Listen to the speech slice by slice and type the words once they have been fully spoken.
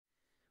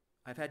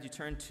I've had you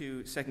turn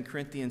to 2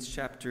 Corinthians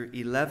chapter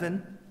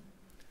 11.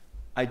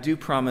 I do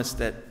promise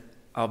that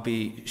I'll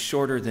be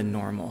shorter than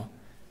normal.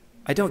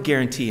 I don't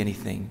guarantee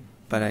anything,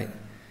 but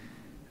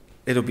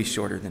it'll be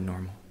shorter than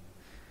normal.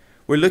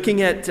 We're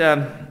looking at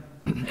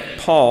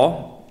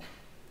Paul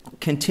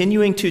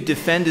continuing to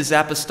defend his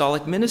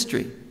apostolic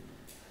ministry.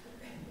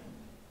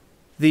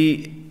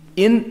 In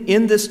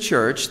this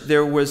church,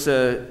 there was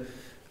a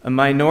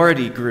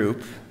minority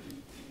group.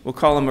 We'll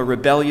call them a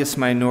rebellious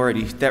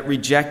minority that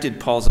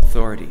rejected Paul's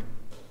authority.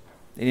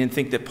 They didn't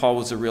think that Paul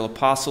was a real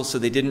apostle, so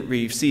they didn't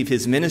receive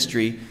his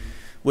ministry,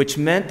 which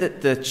meant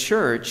that the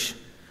church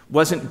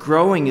wasn't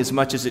growing as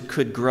much as it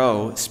could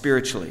grow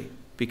spiritually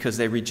because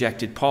they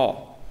rejected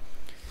Paul.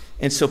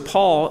 And so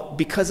Paul,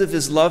 because of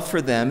his love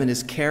for them and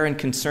his care and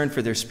concern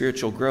for their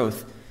spiritual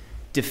growth,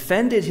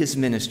 defended his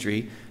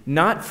ministry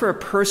not for a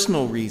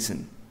personal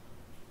reason,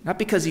 not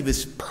because he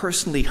was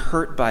personally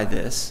hurt by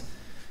this,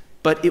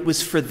 but it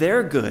was for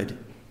their good.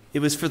 It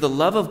was for the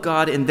love of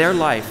God in their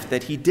life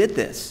that he did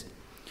this.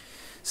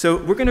 So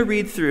we're going to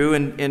read through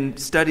and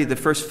study the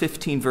first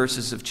 15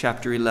 verses of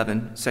chapter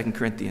 11, 2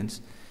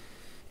 Corinthians.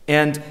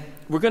 And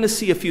we're going to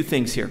see a few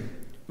things here.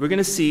 We're going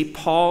to see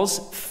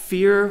Paul's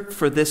fear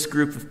for this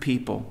group of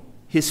people,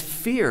 his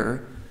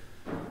fear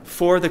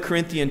for the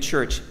Corinthian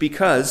church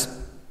because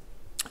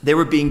they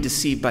were being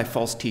deceived by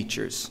false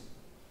teachers.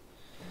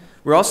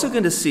 We're also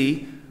going to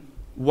see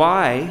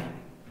why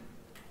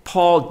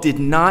Paul did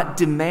not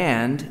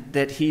demand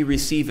that he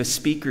receive a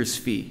speaker's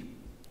fee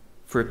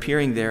for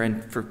appearing there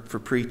and for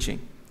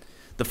preaching.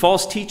 The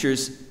false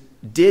teachers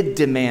did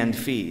demand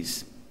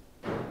fees.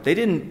 They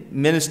didn't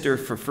minister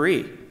for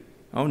free.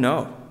 Oh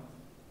no.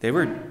 They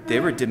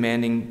were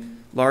demanding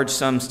large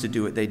sums to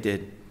do what they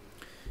did.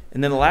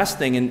 And then the last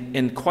thing,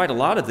 in quite a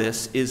lot of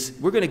this, is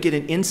we're going to get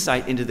an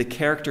insight into the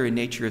character and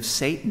nature of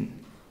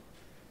Satan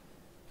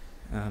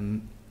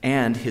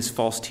and his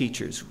false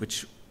teachers,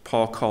 which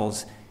Paul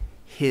calls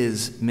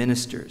his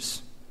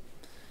ministers.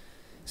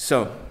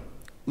 So,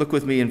 look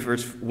with me in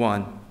verse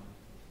 1.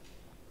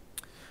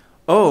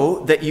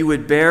 Oh, that you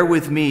would bear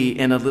with me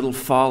in a little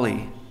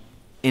folly,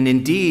 and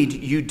indeed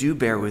you do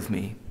bear with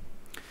me.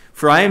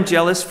 For I am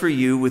jealous for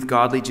you with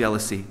godly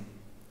jealousy.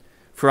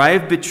 For I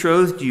have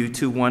betrothed you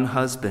to one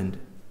husband,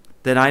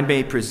 that I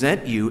may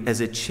present you as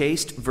a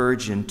chaste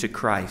virgin to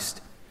Christ.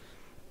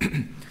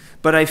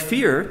 But I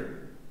fear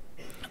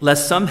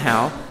lest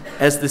somehow,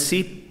 as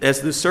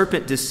the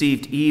serpent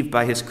deceived Eve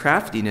by his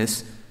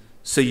craftiness,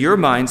 so your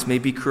minds may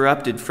be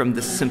corrupted from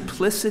the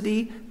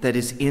simplicity that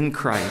is in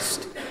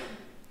Christ.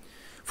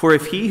 For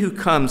if he who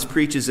comes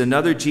preaches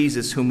another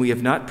Jesus whom we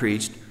have not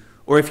preached,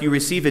 or if you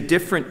receive a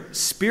different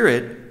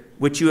spirit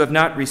which you have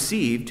not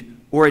received,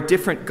 or a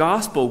different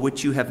gospel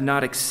which you have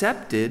not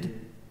accepted,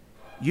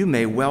 you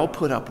may well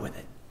put up with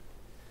it.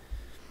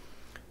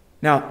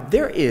 Now,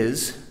 there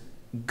is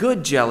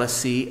good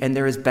jealousy and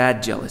there is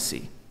bad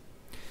jealousy.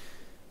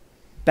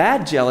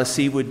 Bad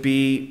jealousy would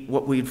be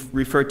what we've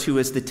referred to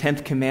as the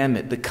 10th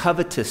commandment, the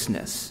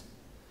covetousness.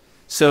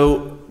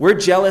 So we're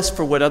jealous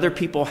for what other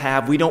people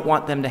have. We don't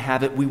want them to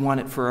have it. We want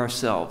it for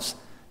ourselves.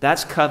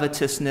 That's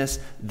covetousness,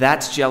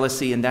 that's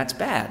jealousy, and that's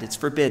bad. It's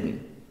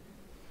forbidden.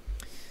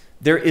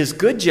 There is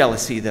good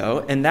jealousy,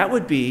 though, and that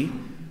would be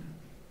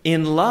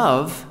in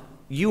love,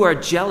 you are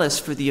jealous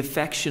for the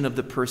affection of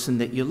the person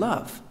that you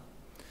love.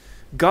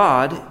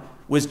 God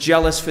was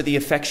jealous for the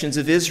affections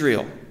of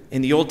Israel.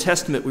 In the Old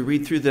Testament, we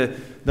read through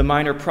the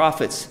minor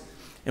prophets,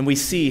 and we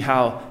see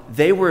how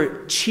they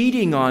were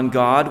cheating on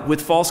God with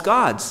false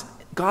gods.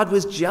 God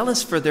was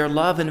jealous for their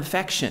love and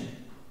affection.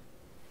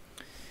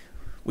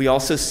 We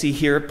also see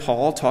here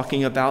Paul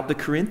talking about the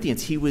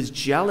Corinthians. He was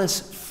jealous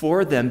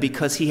for them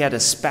because he had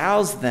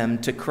espoused them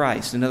to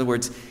Christ. In other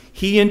words,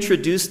 he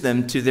introduced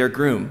them to their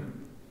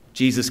groom,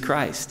 Jesus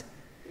Christ.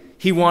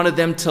 He wanted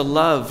them to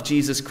love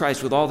Jesus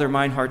Christ with all their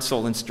mind, heart,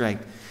 soul, and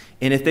strength.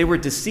 And if they were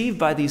deceived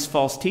by these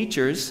false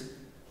teachers,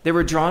 they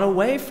were drawn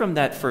away from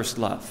that first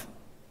love.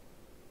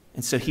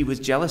 And so he was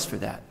jealous for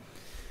that.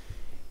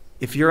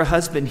 If you're a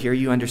husband here,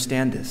 you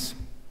understand this,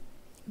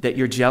 that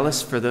you're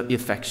jealous for the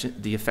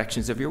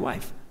affections of your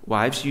wife.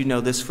 Wives, you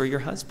know this for your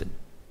husband.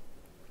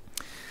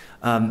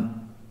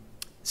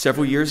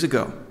 Several years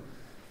ago,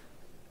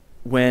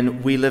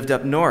 when we lived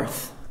up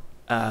north,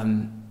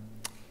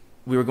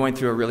 we were going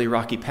through a really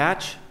rocky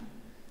patch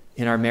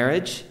in our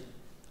marriage.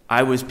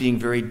 I was being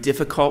very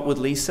difficult with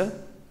Lisa,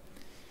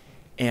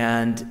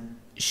 and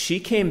she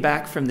came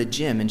back from the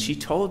gym and she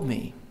told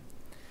me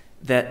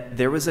that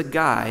there was a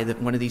guy,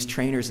 that one of these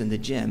trainers in the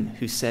gym,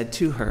 who said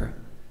to her,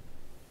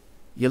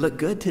 "You look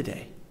good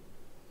today."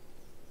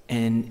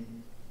 And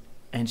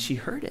she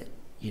heard it,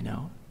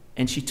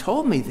 and she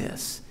told me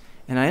this,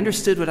 and I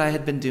understood what I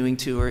had been doing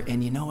to her,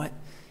 and you know what?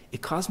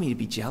 It caused me to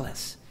be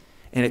jealous,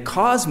 and it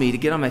caused me to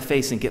get on my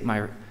face and get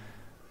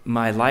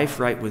my life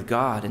right with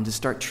God and to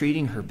start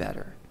treating her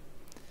better.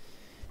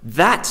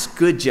 That's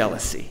good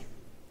jealousy,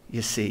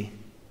 you see,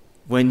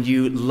 when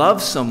you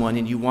love someone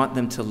and you want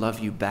them to love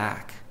you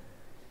back.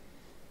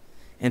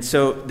 And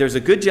so there's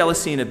a good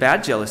jealousy and a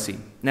bad jealousy.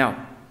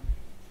 Now,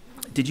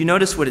 Did you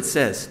notice what it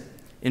says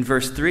in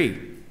verse 3?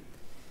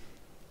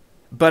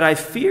 But I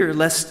fear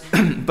lest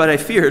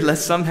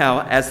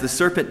somehow, as the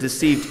serpent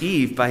deceived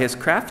Eve by his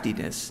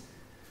craftiness,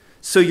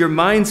 so your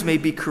minds may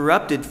be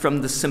corrupted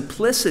from the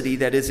simplicity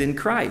that is in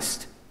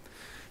Christ.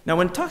 Now,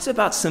 when it talks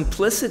about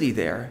simplicity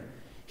there,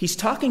 he's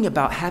talking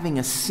about having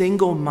a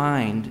single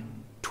mind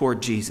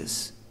toward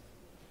Jesus.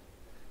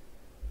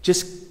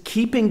 Just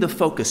keeping the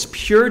focus,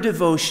 pure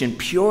devotion,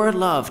 pure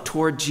love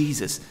toward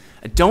Jesus.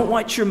 I don't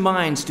want your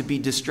minds to be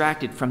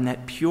distracted from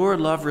that pure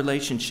love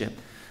relationship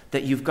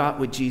that you've got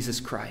with Jesus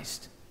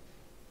Christ.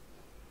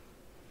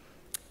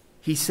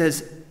 He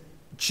says,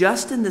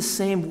 just in the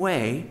same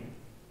way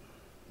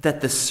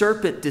that the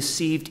serpent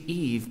deceived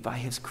Eve by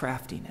his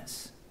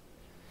craftiness.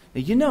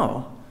 Now, you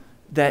know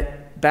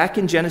that back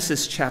in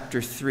Genesis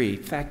chapter 3,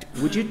 in fact,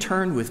 would you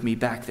turn with me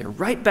back there,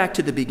 right back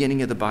to the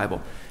beginning of the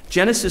Bible.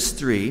 Genesis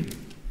 3,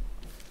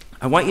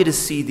 I want you to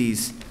see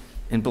these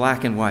in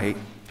black and white.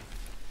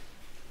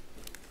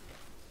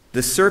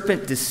 The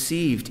serpent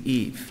deceived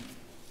Eve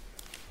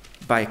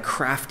by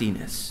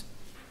craftiness.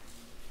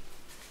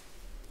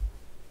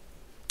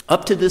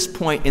 Up to this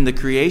point in the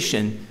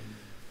creation,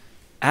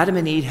 Adam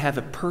and Eve have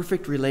a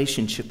perfect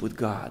relationship with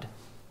God.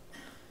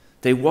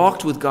 They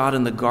walked with God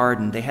in the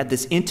garden. They had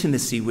this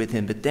intimacy with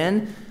him. But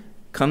then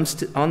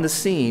comes on the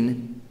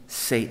scene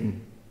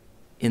Satan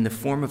in the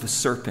form of a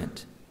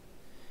serpent.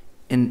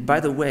 And by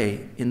the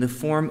way, in the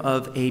form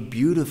of a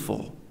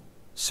beautiful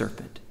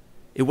serpent.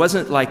 It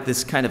wasn't like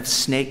this kind of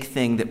snake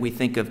thing that we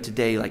think of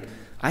today. Like,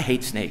 I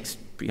hate snakes,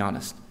 to be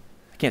honest.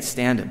 I can't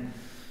stand them.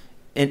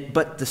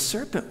 But the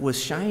serpent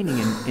was shining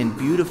and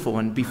beautiful.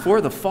 And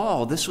before the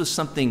fall, this was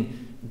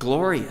something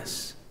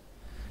glorious.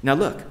 Now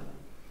look.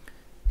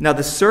 Now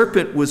the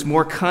serpent was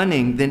more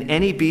cunning than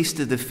any beast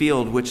of the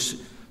field which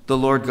the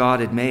Lord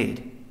God had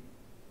made.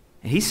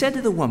 And he said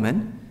to the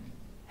woman,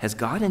 has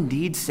God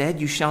indeed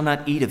said, you shall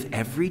not eat of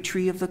every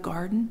tree of the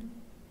garden?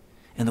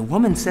 And the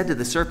woman said to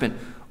the serpent,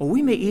 well,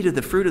 we may eat of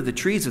the fruit of the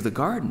trees of the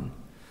garden.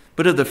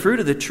 But of the fruit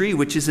of the tree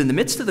which is in the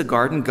midst of the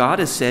garden, God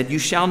has said, you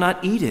shall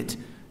not eat it,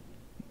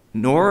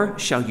 nor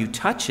shall you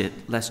touch it,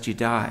 lest you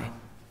die.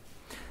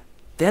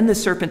 Then the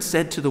serpent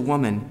said to the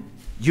woman,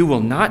 you will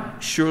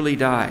not surely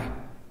die.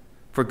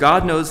 For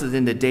God knows that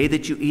in the day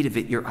that you eat of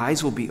it, your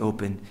eyes will be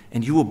opened,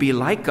 and you will be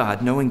like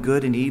God, knowing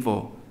good and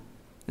evil.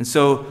 And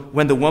so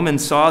when the woman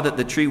saw that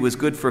the tree was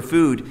good for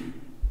food,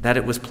 that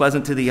it was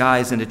pleasant to the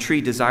eyes, and a tree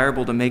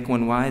desirable to make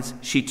one wise,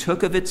 she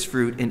took of its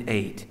fruit and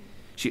ate.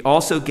 She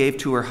also gave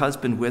to her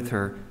husband with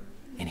her,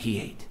 and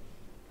he ate.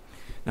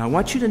 Now I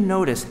want you to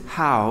notice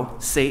how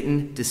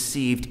Satan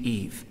deceived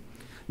Eve.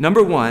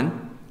 Number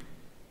one,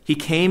 he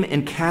came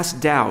and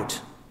cast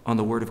doubt on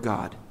the word of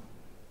God.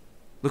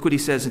 Look what he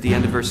says at the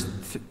end of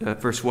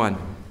verse 1.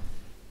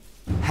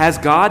 Has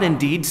God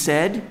indeed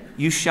said,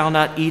 you shall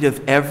not eat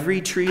of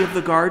every tree of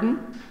the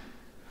garden?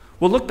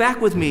 Well, look back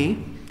with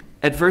me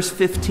at verse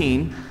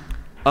 15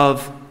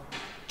 of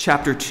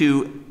chapter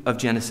 2 of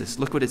Genesis.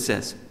 Look what it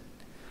says.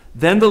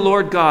 Then the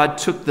Lord God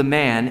took the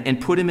man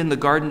and put him in the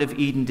Garden of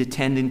Eden to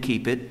tend and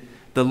keep it.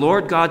 The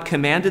Lord God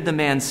commanded the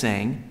man,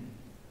 saying,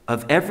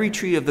 of every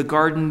tree of the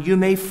garden you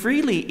may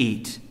freely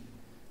eat,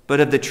 but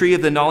of the tree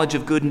of the knowledge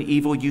of good and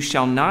evil you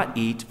shall not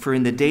eat, for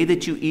in the day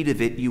that you eat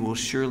of it you will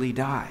surely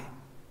die.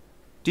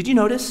 Did you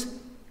notice?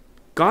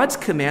 God's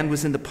command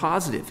was in the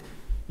positive.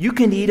 You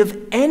can eat of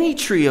any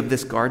tree of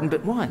this garden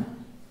but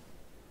one.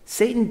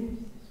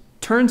 Satan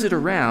turns it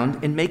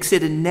around and makes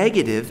it a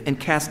negative and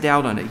casts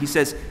doubt on it. He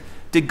says,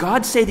 did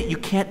God say that you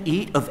can't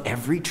eat of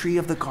every tree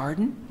of the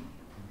garden?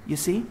 You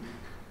see?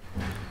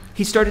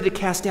 He started to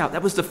cast doubt.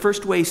 That was the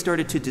first way he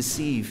started to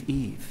deceive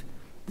Eve.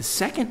 The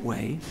second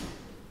way,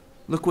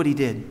 look what he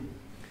did.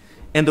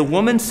 And the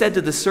woman said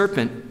to the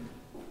serpent,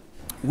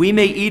 we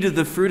may eat of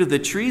the fruit of the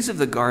trees of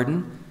the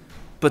garden,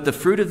 but the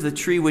fruit of the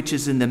tree which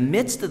is in the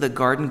midst of the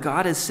garden,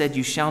 God has said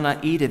you shall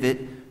not eat of it,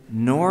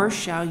 nor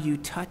shall you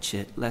touch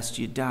it, lest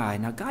you die.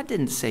 Now, God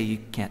didn't say you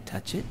can't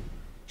touch it.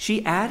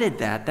 She added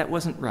that. That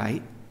wasn't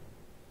right.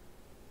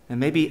 And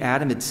maybe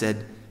Adam had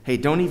said, hey,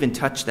 don't even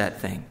touch that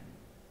thing.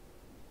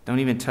 Don't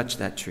even touch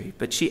that tree.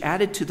 But she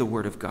added to the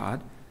word of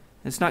God.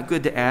 It's not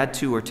good to add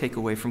to or take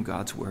away from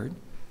God's word.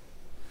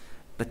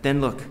 But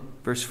then look,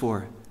 verse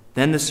 4.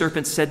 Then the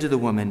serpent said to the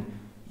woman,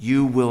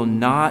 you will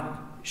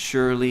not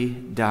surely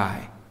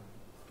die.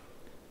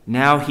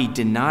 Now he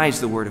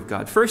denies the word of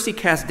God. First he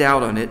casts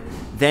doubt on it,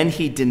 then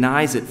he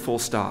denies it full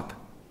stop.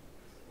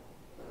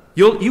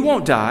 You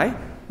won't die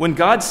when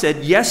God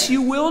said, yes,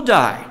 you will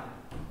die.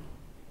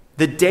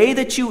 The day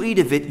that you eat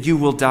of it, you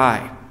will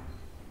die.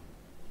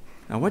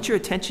 Now, I want your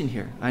attention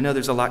here. I know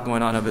there's a lot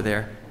going on over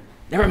there.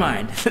 Never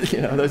mind.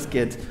 Those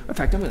kids. In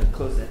fact, I'm going to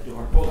close that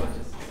door. Hold on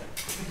just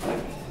a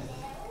second.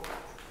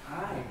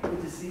 Hi, good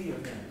to see you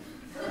again.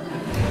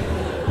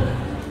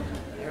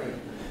 There we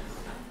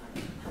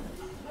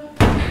go.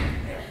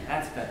 There,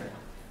 that's better.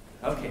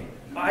 Okay.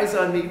 Eyes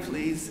on me,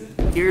 please.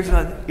 Ears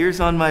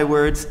on my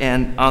words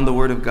and on the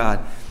word of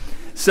God.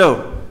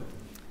 So,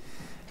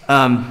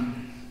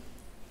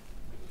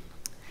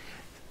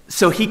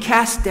 So he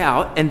casts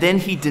doubt, and then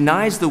he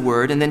denies the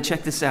word, and then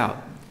check this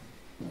out.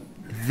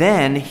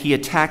 Then he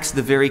attacks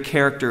the very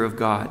character of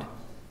God.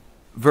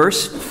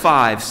 Verse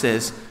 5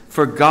 says,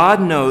 "For God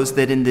knows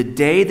that in the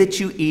day that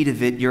you eat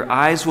of it, your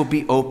eyes will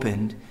be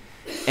opened,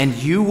 and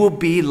you will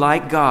be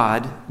like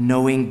God,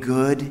 knowing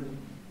good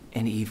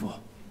and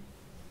evil."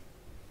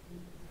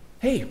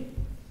 Hey,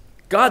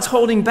 God's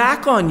holding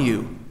back on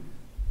you.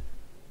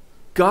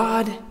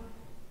 God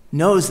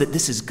knows that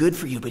this is good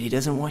for you, but he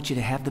doesn't want you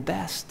to have the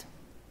best.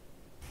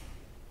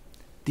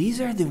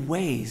 These are the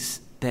ways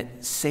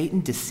that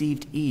Satan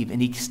deceived Eve,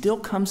 and he still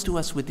comes to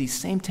us with these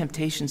same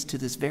temptations to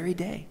this very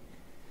day.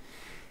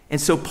 And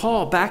so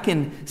Paul, back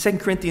in 2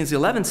 Corinthians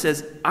 11,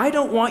 says, I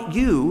don't want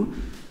you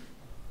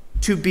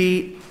to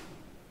be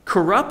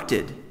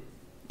corrupted.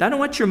 I don't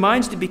want your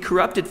minds to be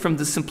corrupted from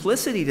the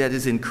simplicity that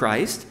is in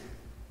Christ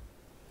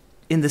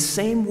in the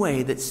same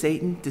way that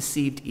Satan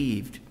deceived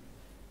Eve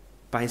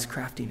by his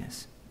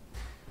craftiness.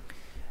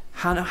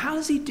 How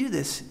does he do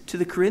this to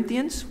the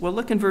Corinthians? Well,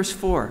 look in verse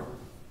 4.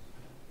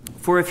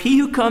 "For if he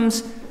who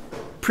comes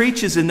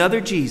preaches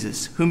another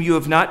Jesus, whom you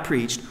have not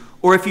preached,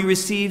 or if you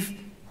receive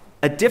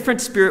a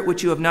different spirit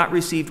which you have not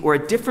received, or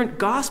a different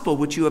gospel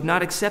which you have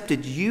not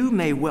accepted, you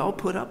may well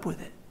put up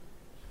with it."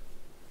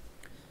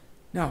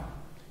 Now,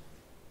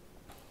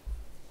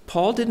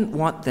 Paul didn't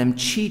want them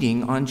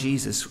cheating on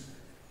Jesus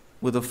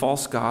with a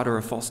false god or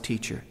a false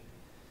teacher.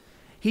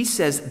 He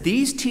says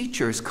these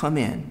teachers come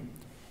in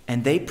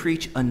and they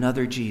preach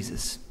another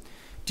Jesus.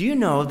 Do you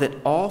know that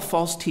all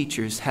false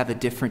teachers have a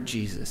different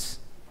Jesus?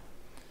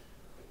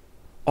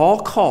 All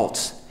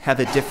cults have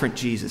a different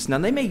Jesus. Now,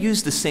 they may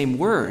use the same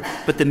word,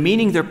 but the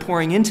meaning they're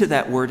pouring into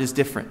that word is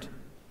different.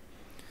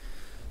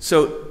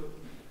 So,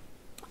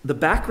 the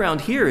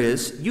background here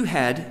is you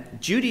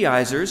had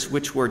Judaizers,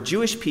 which were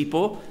Jewish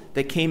people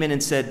that came in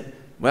and said,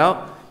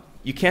 well,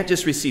 you can't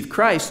just receive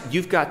Christ,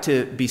 you've got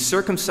to be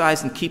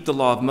circumcised and keep the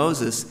law of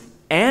Moses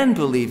and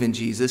believe in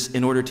Jesus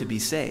in order to be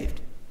saved.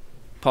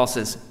 Paul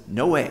says,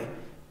 no way.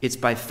 It's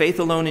by faith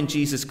alone in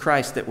Jesus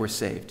Christ that we're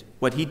saved.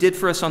 What he did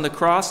for us on the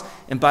cross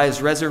and by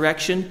his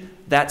resurrection,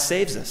 that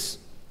saves us.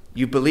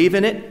 You believe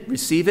in it,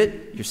 receive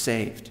it, you're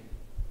saved.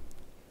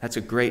 That's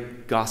a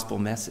great gospel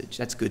message.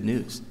 That's good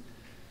news.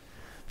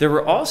 There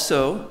were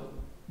also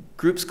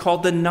groups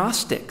called the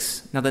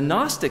Gnostics. Now, the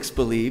Gnostics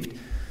believed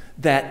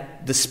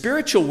that the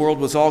spiritual world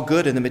was all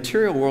good and the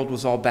material world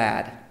was all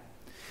bad.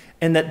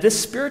 And that this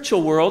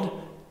spiritual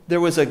world, there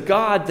was a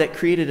God that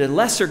created a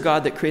lesser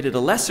God that created a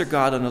lesser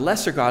God and a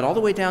lesser God all the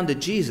way down to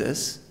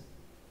Jesus.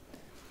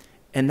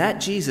 And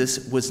that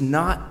Jesus was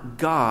not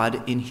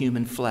God in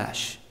human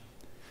flesh.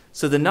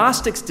 So the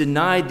Gnostics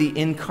denied the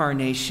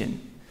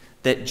incarnation,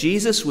 that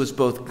Jesus was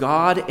both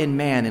God and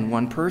man in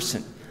one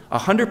person.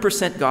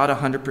 100% God,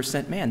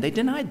 100% man. They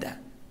denied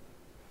that.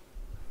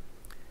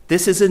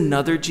 This is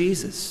another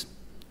Jesus.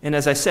 And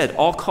as I said,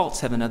 all cults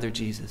have another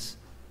Jesus.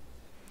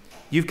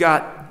 You've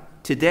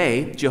got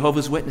today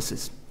Jehovah's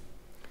Witnesses.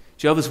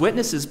 Jehovah's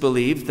Witnesses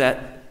believe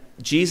that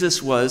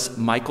Jesus was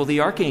Michael the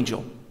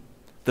Archangel,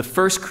 the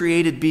first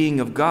created being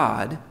of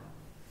God,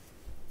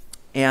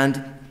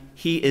 and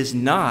he is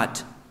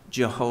not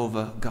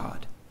Jehovah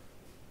God.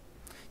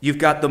 You've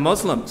got the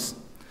Muslims.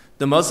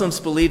 The Muslims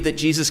believe that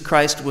Jesus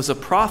Christ was a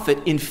prophet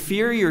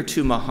inferior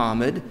to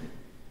Muhammad.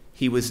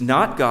 He was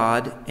not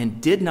God and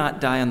did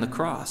not die on the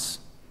cross.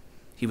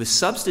 He was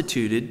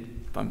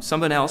substituted by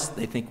someone else,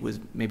 they think was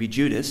maybe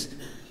Judas,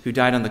 who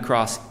died on the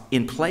cross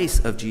in place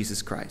of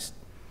Jesus Christ.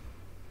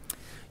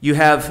 You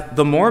have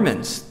the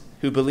Mormons,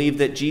 who believe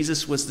that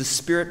Jesus was the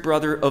spirit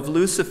brother of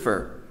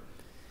Lucifer.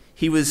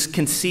 He was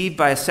conceived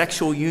by a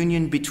sexual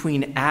union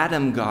between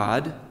Adam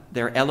God,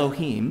 their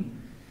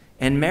Elohim,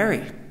 and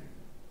Mary.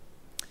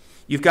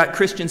 You've got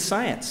Christian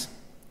Science,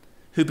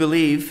 who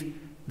believe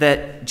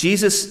that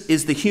Jesus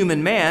is the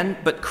human man,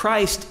 but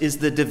Christ is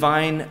the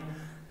divine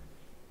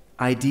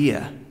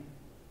idea.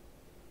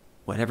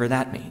 Whatever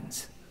that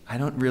means. I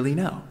don't really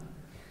know.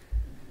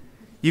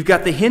 You've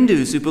got the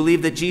Hindus, who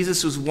believe that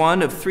Jesus was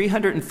one of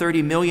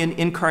 330 million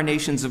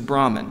incarnations of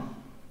Brahman,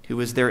 who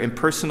was their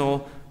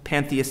impersonal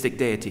pantheistic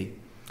deity.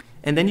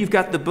 And then you've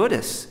got the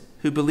Buddhists,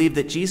 who believe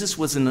that Jesus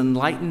was an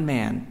enlightened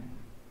man,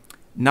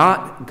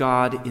 not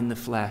God in the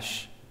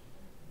flesh.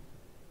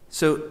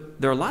 So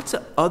there are lots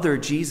of other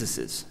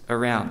Jesuses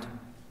around.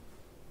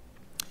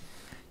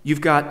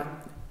 You've got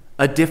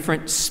a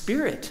different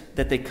spirit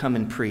that they come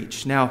and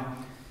preach. Now,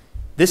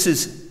 this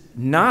is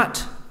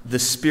not the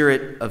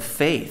spirit of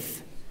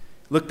faith.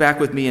 Look back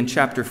with me in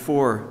chapter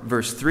 4,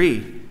 verse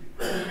 3.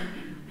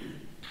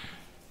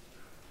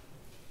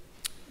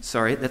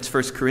 Sorry, that's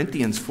 1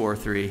 Corinthians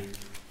 4:3,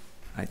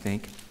 I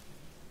think.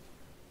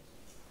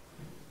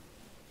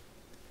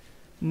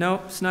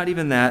 No, it's not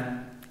even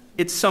that.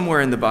 It's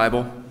somewhere in the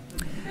Bible.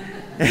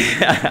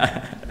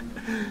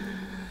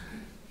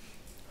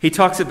 He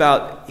talks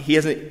about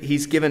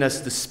he's given us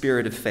the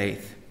spirit of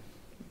faith.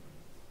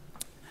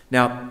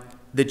 Now,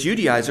 the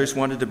Judaizers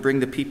wanted to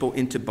bring the people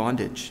into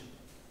bondage,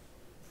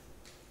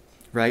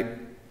 right?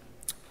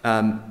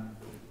 And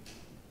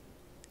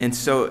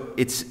so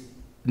it's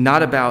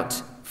not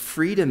about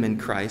freedom in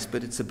Christ,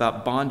 but it's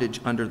about bondage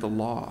under the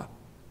law.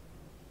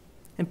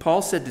 And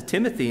Paul said to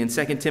Timothy in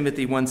 2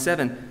 Timothy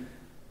 1:7,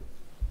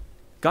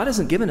 God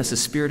hasn't given us a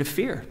spirit of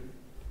fear,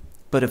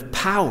 but of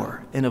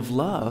power and of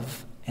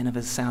love and of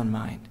a sound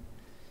mind.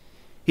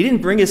 He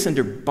didn't bring us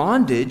under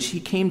bondage. He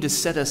came to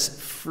set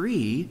us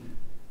free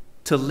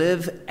to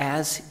live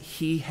as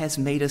he has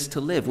made us to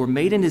live. We're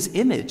made in his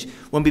image.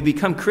 When we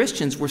become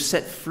Christians, we're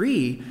set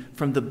free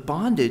from the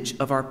bondage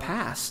of our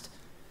past.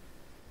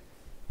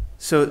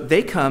 So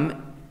they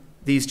come,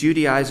 these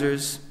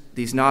Judaizers,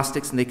 these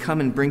Gnostics, and they come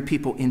and bring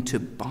people into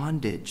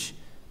bondage,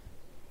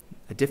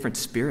 a different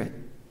spirit.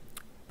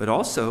 But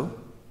also,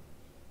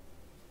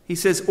 he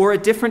says, or a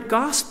different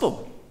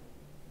gospel,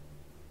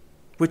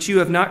 which you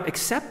have not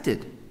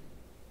accepted.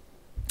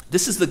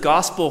 This is the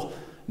gospel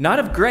not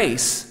of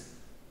grace,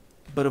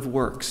 but of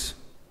works.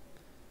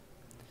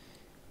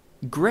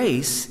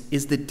 Grace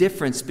is the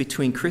difference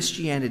between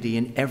Christianity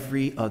and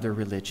every other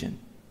religion.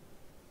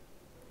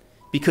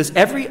 Because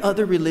every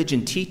other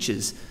religion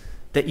teaches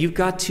that you've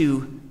got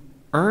to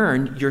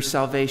earn your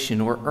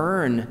salvation or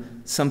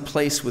earn some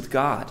place with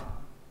God.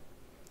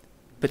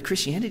 But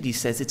Christianity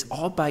says it's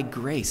all by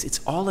grace. It's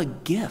all a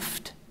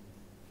gift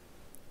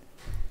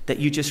that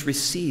you just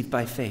receive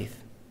by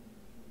faith.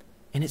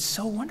 And it's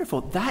so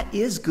wonderful. That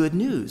is good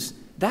news.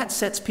 That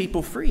sets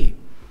people free.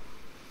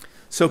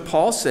 So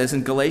Paul says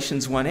in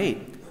Galatians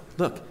 1:8,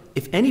 look,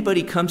 if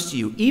anybody comes to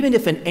you, even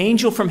if an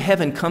angel from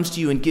heaven comes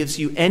to you and gives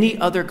you any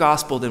other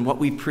gospel than what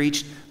we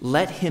preached,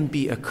 let him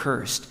be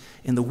accursed.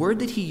 And the word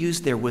that he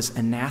used there was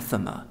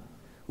anathema,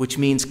 which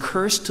means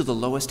cursed to the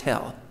lowest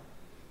hell.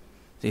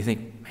 So you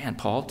think, man,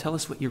 Paul, tell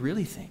us what you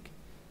really think.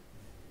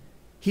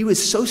 He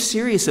was so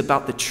serious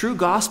about the true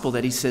gospel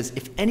that he says,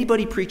 if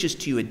anybody preaches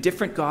to you a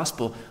different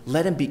gospel,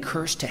 let him be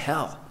cursed to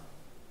hell.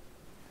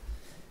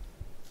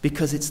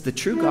 Because it's the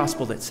true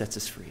gospel that sets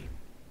us free.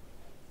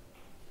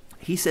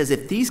 He says,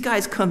 if these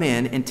guys come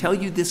in and tell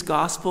you this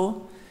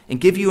gospel and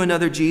give you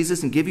another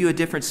Jesus and give you a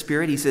different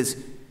spirit, he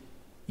says,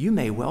 you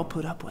may well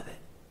put up with it.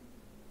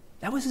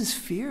 That was his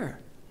fear.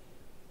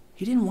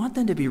 He didn't want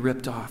them to be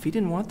ripped off. He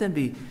didn't want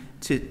them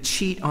to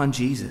cheat on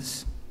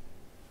Jesus.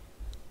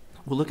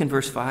 We'll look in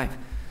verse 5.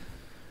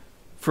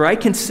 For I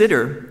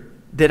consider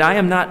that I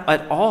am not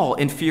at all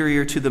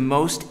inferior to the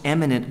most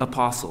eminent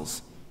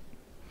apostles.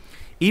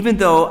 Even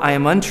though I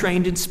am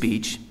untrained in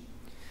speech,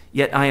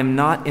 yet I am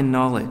not in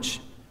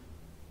knowledge.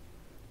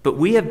 But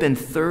we have been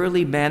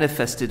thoroughly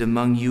manifested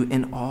among you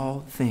in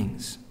all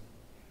things.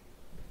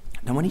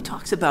 Now, when he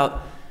talks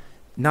about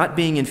not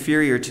being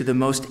inferior to the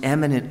most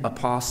eminent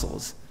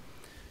apostles,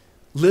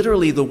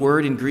 literally the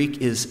word in Greek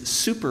is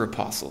super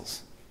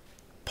apostles.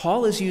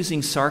 Paul is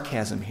using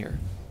sarcasm here.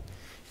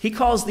 He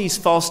calls these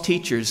false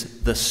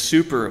teachers the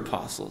super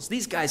apostles.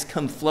 These guys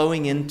come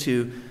flowing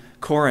into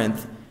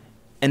Corinth,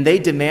 and they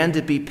demand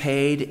to be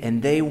paid,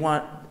 and they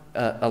want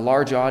a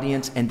large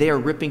audience, and they are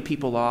ripping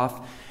people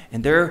off,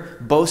 and they're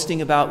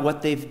boasting about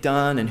what they've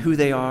done and who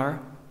they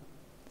are.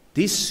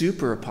 These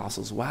super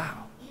apostles,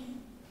 wow.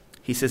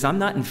 He says, I'm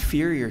not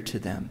inferior to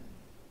them.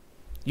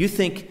 You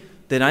think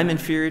that I'm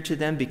inferior to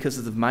them because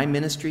of my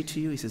ministry to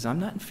you? He says, I'm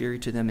not inferior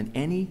to them in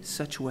any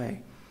such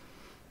way.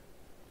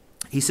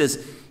 He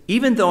says,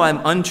 even though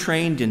I'm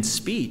untrained in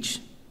speech,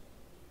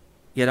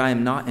 yet I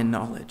am not in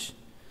knowledge.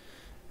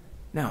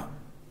 Now,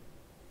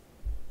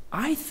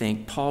 I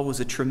think Paul was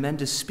a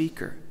tremendous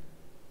speaker.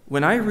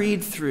 When I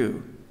read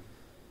through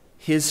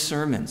his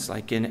sermons,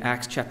 like in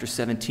Acts chapter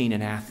 17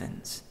 in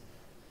Athens,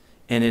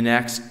 and in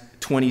Acts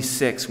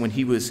 26 when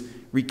he was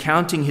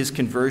recounting his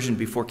conversion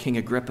before King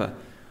Agrippa,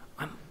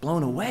 I'm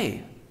blown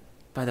away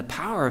by the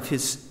power of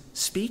his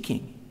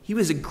speaking. He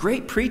was a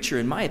great preacher,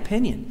 in my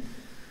opinion.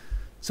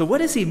 So what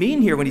does he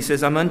mean here when he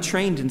says, I'm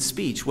untrained in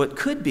speech? What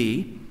could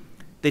be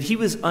that he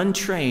was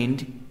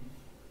untrained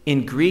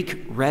in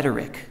Greek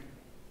rhetoric.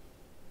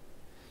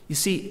 You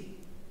see,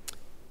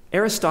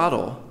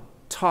 Aristotle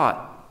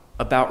taught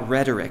about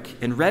rhetoric,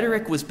 and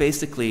rhetoric was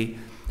basically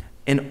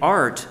an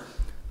art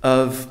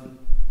of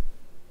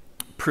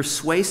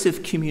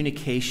persuasive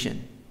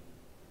communication,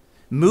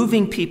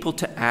 moving people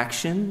to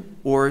action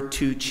or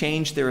to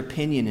change their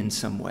opinion in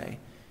some way.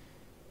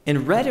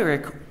 And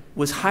rhetoric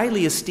was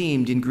highly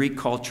esteemed in Greek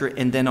culture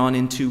and then on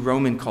into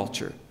Roman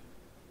culture.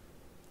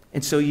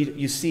 And so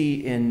you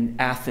see in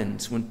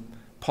Athens, when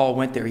Paul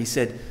went there, he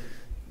said,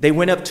 they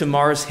went up to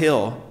Mars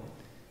Hill,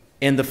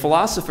 and the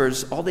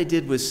philosophers, all they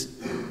did was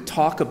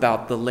talk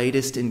about the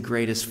latest and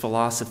greatest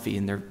philosophy,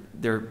 and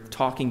they're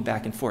talking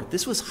back and forth.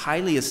 This was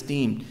highly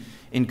esteemed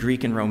in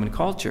Greek and Roman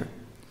culture.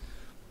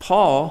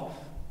 Paul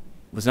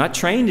was not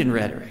trained in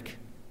rhetoric,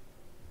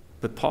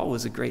 but Paul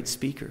was a great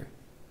speaker.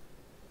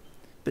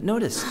 But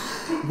notice,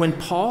 when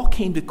Paul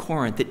came to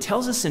Corinth, it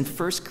tells us in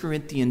 1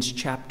 Corinthians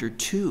chapter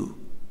 2,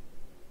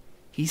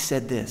 he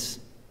said this,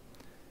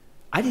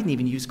 I didn't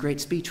even use great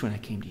speech when I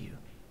came to you.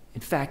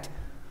 In fact,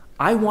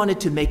 I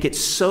wanted to make it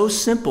so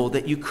simple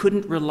that you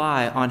couldn't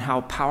rely on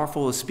how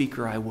powerful a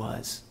speaker I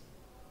was.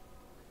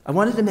 I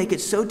wanted to make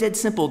it so dead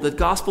simple, the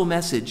gospel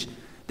message,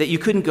 that you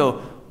couldn't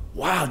go,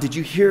 wow, did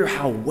you hear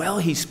how well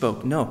he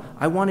spoke? No,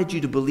 I wanted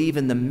you to believe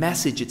in the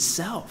message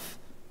itself.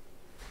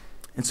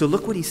 And so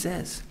look what he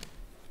says.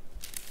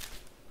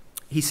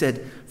 He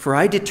said, "For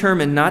I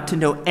determined not to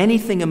know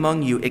anything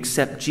among you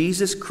except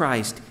Jesus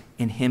Christ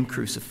and him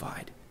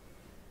crucified.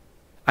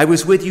 I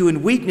was with you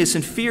in weakness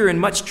and fear and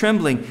much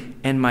trembling,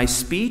 and my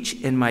speech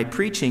and my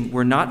preaching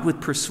were not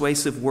with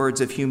persuasive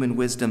words of human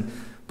wisdom,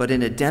 but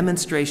in a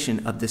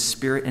demonstration of the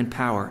Spirit and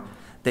power,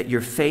 that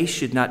your faith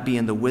should not be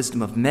in the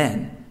wisdom of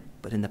men,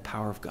 but in the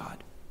power of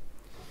God."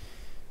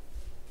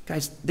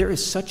 Guys, there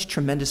is such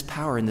tremendous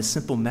power in the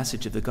simple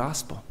message of the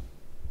gospel.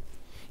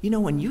 You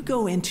know, when you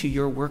go into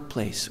your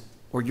workplace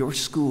or your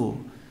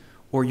school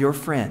or your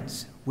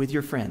friends, with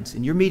your friends,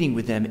 and you're meeting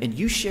with them, and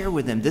you share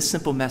with them this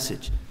simple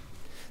message,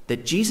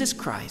 that Jesus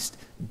Christ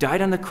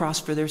died on the cross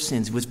for their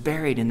sins, was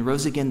buried, and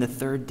rose again the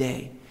third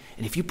day.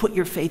 And if you put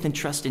your faith and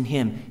trust in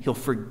him, he'll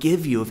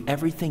forgive you of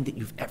everything that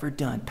you've ever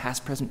done,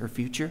 past, present, or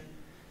future.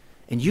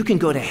 And you can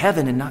go to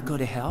heaven and not go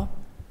to hell.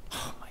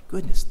 Oh my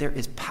goodness, there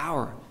is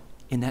power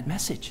in that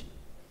message.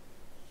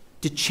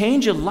 To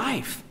change a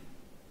life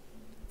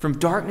from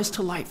darkness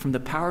to light, from the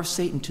power of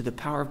Satan to the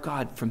power of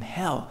God, from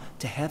hell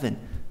to heaven,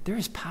 there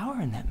is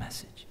power in that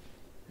message.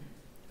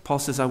 Paul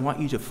says, I want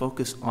you to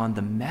focus on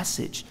the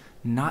message,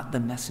 not the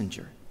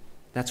messenger.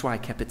 That's why I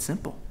kept it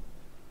simple.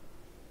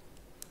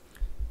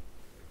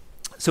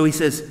 So he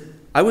says,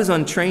 I was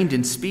untrained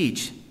in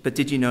speech, but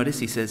did you notice?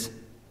 He says,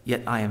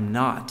 yet I am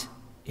not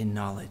in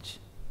knowledge.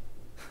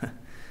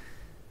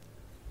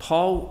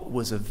 Paul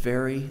was a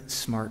very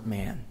smart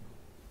man.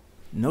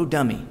 No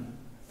dummy.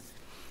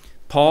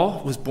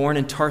 Paul was born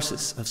in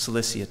Tarsus of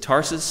Cilicia.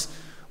 Tarsus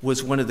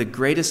was one of the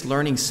greatest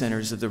learning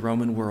centers of the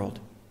Roman world.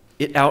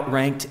 It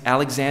outranked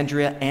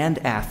Alexandria and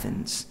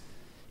Athens.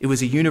 It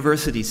was a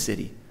university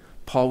city.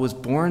 Paul was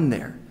born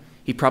there.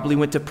 He probably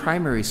went to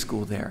primary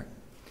school there.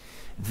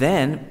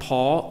 Then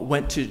Paul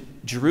went to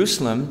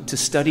Jerusalem to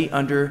study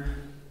under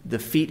the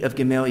feet of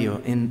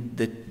Gamaliel in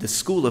the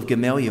school of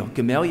Gamaliel.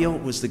 Gamaliel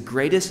was the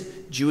greatest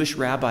Jewish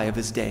rabbi of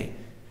his day,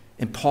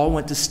 and Paul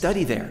went to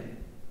study there.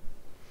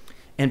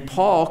 And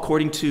Paul,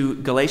 according to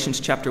Galatians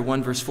chapter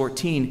 1, verse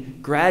 14,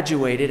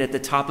 graduated at the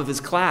top of his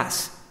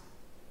class.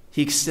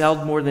 He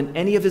excelled more than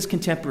any of his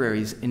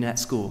contemporaries in that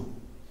school.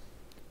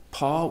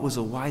 Paul was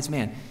a wise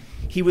man.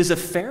 He was a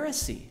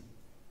Pharisee.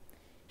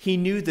 He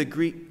knew the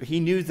Greek, he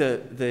knew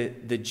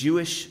the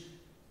Jewish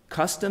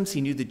customs, he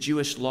knew the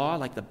Jewish law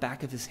like the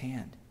back of his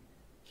hand.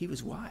 He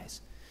was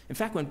wise. In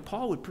fact, when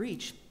Paul would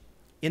preach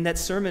in that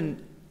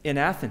sermon in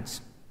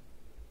Athens,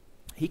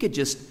 he could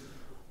just,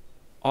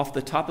 off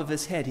the top of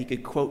his head, he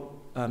could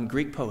quote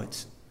Greek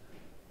poets.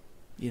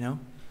 You know,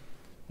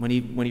 when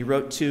he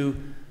wrote to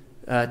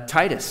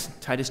Titus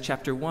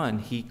chapter 1,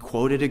 he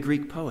quoted a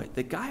Greek poet.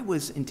 The guy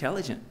was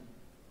intelligent.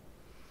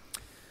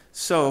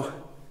 So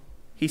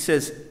he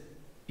says,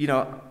 you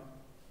know,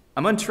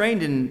 I'm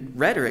untrained in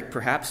rhetoric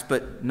perhaps,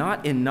 but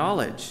not in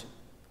knowledge.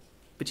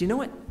 But you know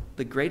what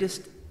the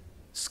greatest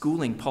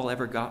schooling Paul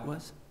ever got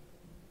was?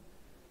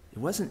 It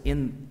wasn't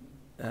in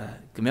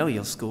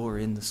Gamaliel's school or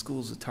in the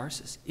schools of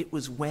Tarsus. It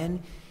was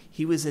when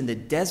he was in the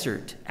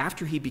desert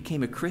after he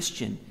became a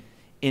Christian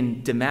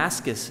in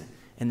Damascus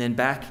and then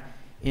back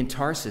in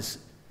Tarsus.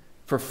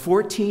 For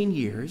 14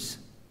 years,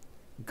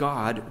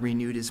 God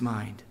renewed his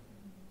mind.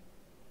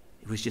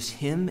 It was just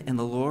him and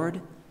the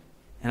Lord.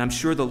 And I'm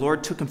sure the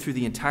Lord took him through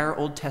the entire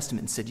Old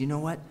Testament and said, you know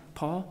what,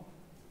 Paul?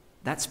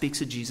 That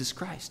speaks of Jesus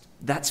Christ.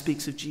 That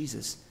speaks of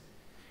Jesus.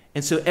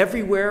 And so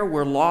everywhere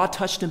where law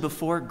touched him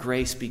before,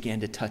 grace began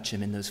to touch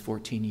him in those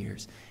 14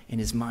 years. And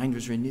his mind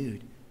was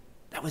renewed.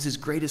 That was his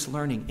greatest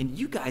learning. And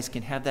you guys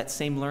can have that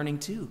same learning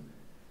too.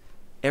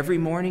 Every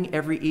morning,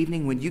 every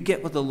evening, when you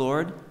get with the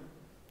Lord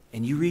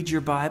and you read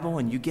your Bible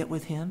and you get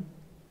with him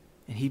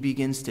and he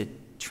begins to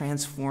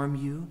transform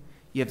you,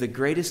 you have the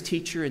greatest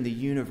teacher in the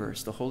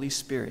universe, the Holy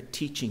Spirit,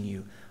 teaching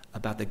you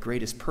about the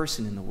greatest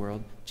person in the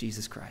world,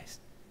 Jesus Christ.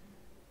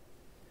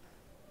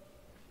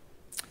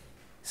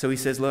 So he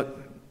says, look,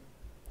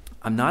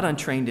 I'm not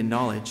untrained in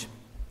knowledge,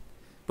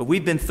 but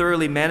we've been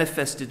thoroughly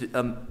manifested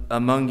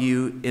among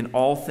you in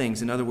all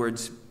things. In other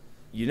words,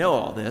 you know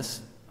all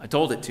this. I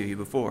told it to you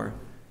before.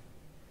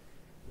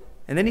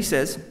 And then he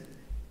says,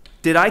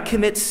 did I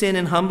commit sin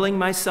in humbling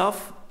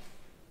myself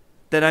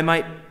that I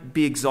might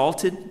be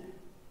exalted?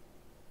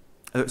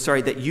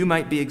 That you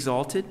might be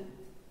exalted?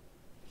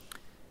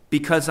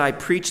 Because I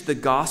preached the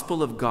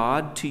gospel of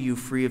God to you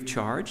free of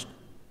charge?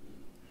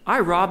 I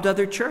robbed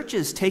other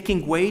churches,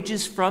 taking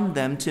wages from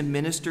them to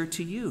minister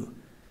to you.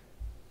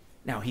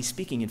 Now, he's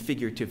speaking in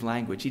figurative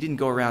language. He didn't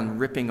go around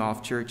ripping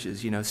off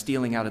churches,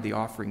 stealing out of the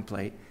offering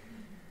plate.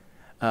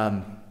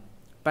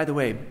 By the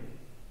way,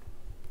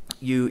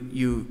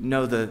 you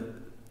know the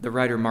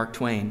writer Mark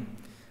Twain.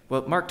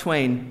 Well, Mark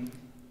Twain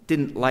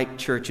didn't like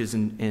churches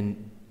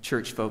and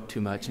church folk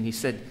too much. And he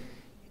said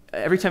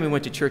every time he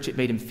went to church, it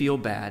made him feel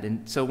bad.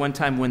 And so one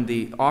time when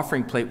the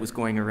offering plate was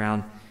going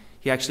around,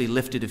 he actually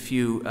lifted a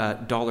few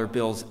dollar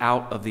bills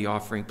out of the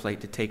offering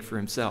plate to take for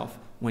himself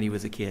when he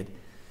was a kid.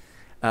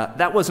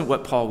 That wasn't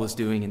what Paul was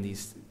doing in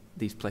these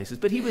these places,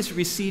 but he was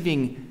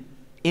receiving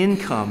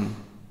income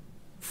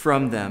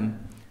from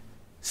them,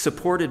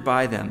 supported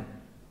by them.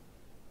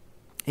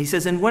 He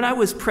says, and when I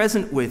was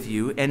present with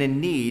you and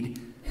in need,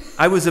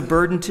 I was a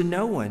burden to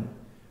no one.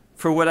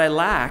 For what I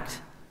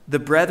lacked, the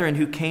brethren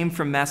who came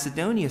from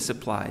Macedonia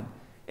supplied.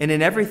 And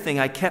in everything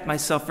I kept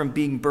myself from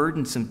being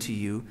burdensome to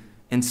you,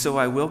 and so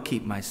I will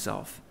keep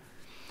myself.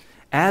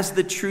 As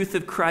the truth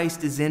of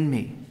Christ is in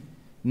me,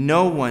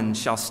 no one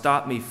shall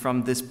stop me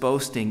from this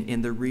boasting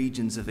in the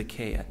regions of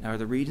Achaia. Now,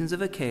 the regions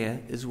of Achaia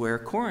is where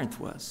Corinth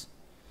was.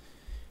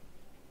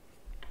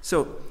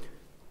 So,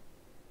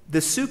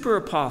 the super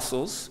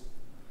apostles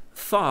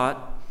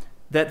thought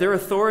that their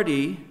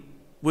authority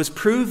was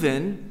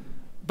proven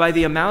by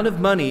the amount of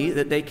money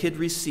that they could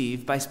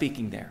receive by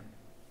speaking there.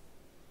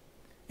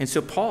 And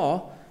so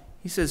Paul,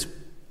 he says,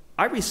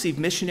 I received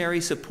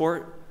missionary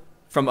support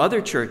from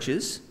other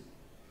churches.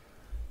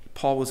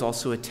 Paul was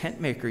also a tent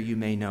maker, you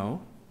may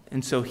know.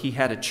 And so he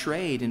had a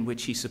trade in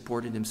which he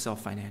supported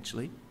himself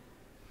financially.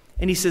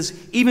 And he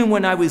says, even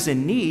when I was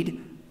in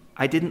need,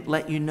 I didn't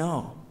let you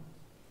know.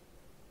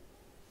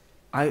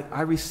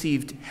 I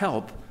received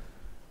help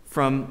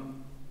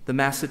from the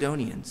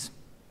Macedonians.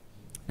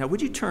 Now,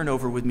 would you turn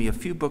over with me a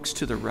few books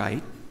to the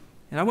right?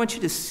 And I want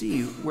you to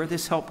see where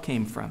this help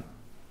came from.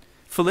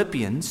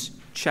 Philippians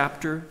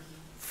chapter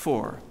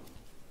 4.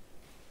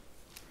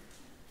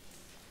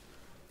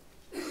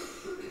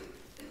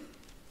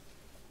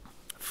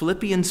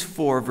 Philippians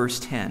 4, verse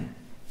 10.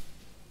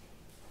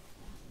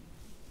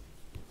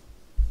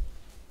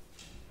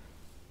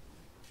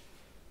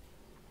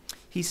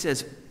 He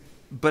says,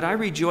 but I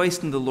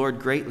rejoiced in the Lord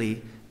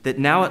greatly that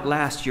now at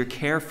last your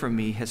care for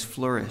me has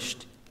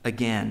flourished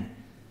again,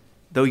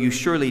 though you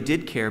surely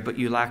did care, but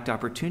you lacked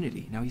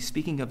opportunity. Now he's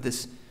speaking of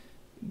this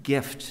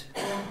gift.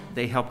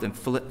 They helped them.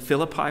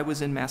 Philippi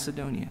was in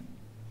Macedonia.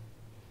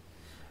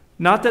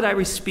 Not that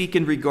I speak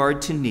in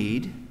regard to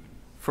need,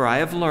 for I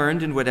have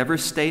learned in whatever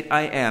state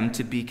I am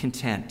to be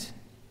content.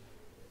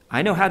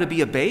 I know how to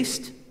be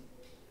abased,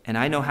 and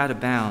I know how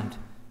to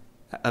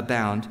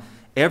abound.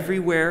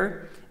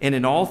 Everywhere and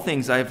in all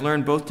things I have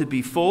learned both to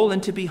be full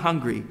and to be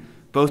hungry,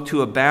 both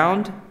to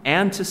abound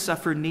and to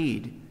suffer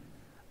need.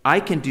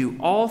 I can do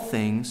all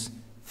things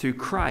through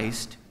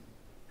Christ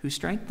who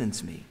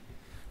strengthens me.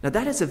 Now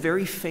that is a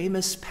very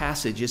famous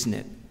passage, isn't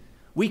it?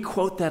 We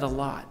quote that a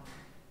lot.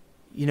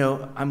 You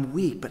know, I'm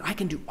weak, but I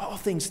can do all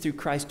things through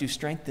Christ who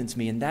strengthens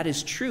me. And that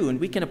is true, and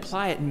we can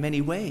apply it in many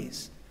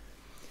ways.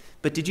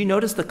 But did you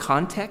notice the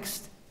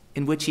context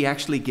in which he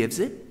actually gives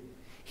it?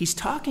 He's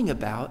talking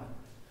about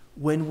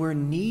when we're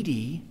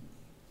needy,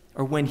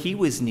 or when he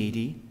was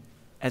needy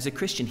as a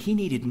Christian. He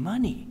needed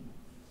money.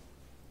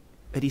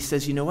 But he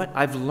says, you know what?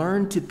 I've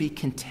learned to be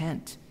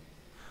content.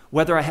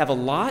 Whether I have a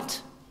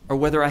lot or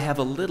whether I have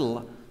a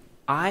little,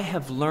 I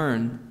have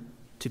learned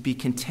to be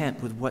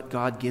content with what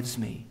God gives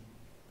me.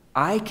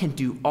 I can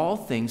do all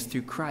things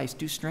through Christ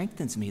who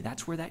strengthens me.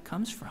 That's where that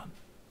comes from.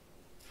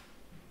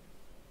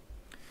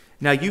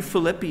 Now you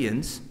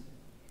Philippians,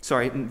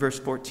 in verse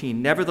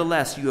 14,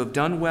 nevertheless, you have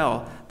done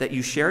well that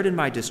you shared in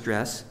my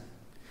distress.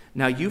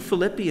 Now you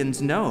Philippians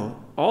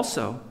know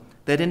also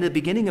that in the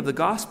beginning of the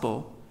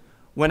gospel,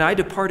 when I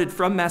departed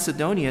from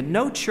Macedonia,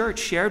 no church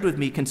shared with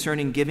me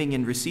concerning giving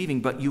and receiving,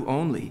 but you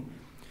only.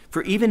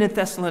 For even in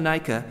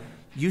Thessalonica,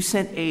 you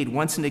sent aid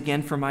once and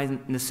again for my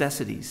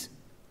necessities.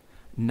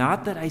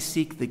 Not that I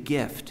seek the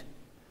gift,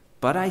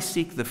 but I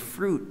seek the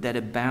fruit that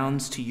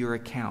abounds to your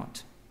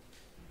account.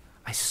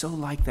 I so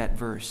like that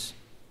verse,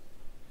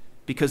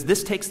 because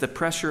this takes the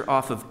pressure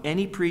off of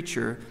any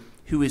preacher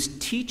who is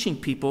teaching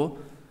people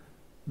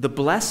the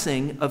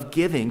blessing of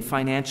giving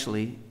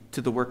financially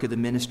to the work of the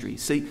ministry.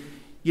 So,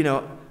 you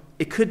know,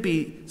 it could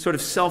be sort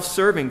of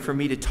self-serving for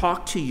me to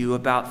talk to you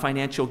about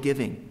financial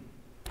giving.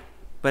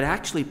 But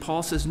actually,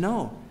 Paul says,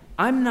 no,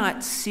 I'm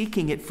not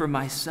seeking it for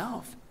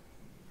myself.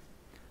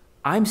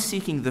 I'm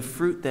seeking the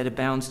fruit that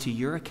abounds to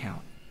your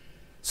account.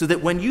 So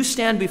that when you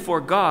stand before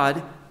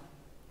God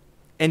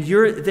and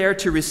you're there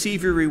to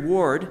receive your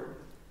reward,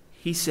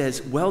 he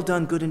says, well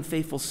done, good and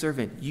faithful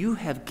servant. You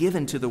have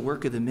given to the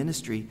work of the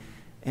ministry,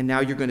 and now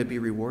you're going to be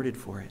rewarded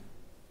for it.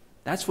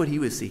 That's what he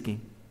was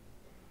seeking.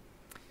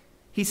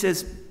 He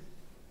says,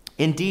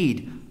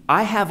 indeed,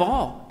 I have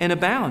all and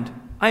abound.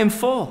 I am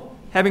full,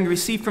 having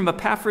received from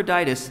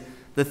Epaphroditus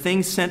the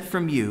things sent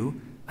from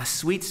you, a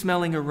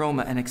sweet-smelling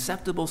aroma, an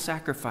acceptable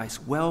sacrifice,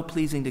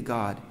 well-pleasing to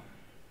God.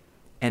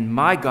 And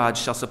my God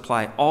shall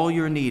supply all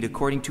your need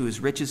according to his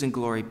riches and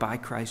glory by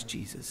Christ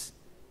Jesus.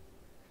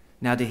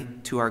 Now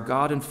to our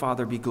God and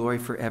Father be glory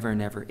forever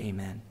and ever.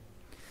 Amen.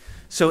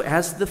 So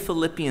as the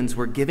Philippians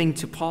were giving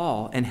to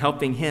Paul and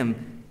helping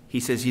him, he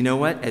says, you know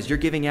what? As you're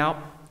giving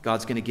out,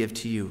 God's going to give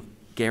to you.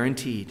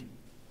 Guaranteed.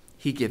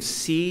 He gives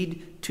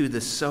seed to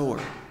the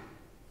sower.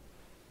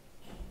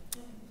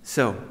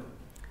 So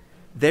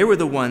they were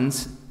the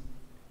ones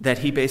that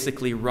he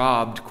basically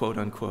robbed, quote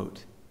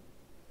unquote,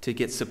 to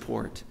get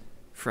support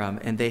from.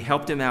 And they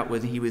helped him out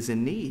when he was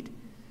in need.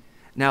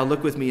 Now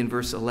look with me in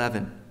verse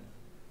 11.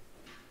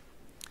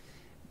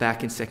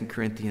 Back in 2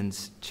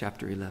 Corinthians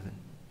chapter 11.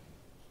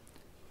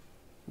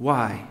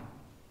 Why?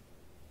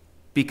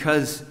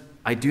 Because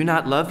I do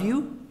not love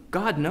you?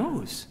 God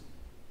knows.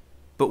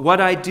 But what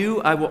I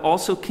do, I will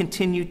also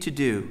continue to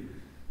do,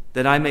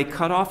 that I may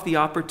cut off the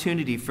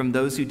opportunity from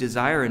those who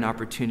desire an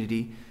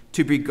opportunity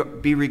to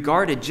be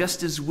regarded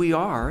just as we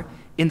are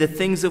in the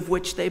things of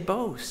which they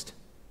boast.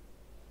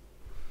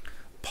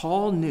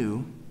 Paul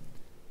knew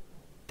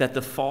that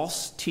the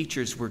false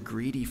teachers were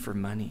greedy for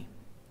money.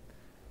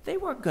 They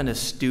weren't going to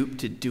stoop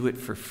to do it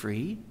for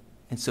free.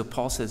 And so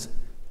Paul says,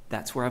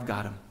 that's where I've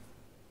got them.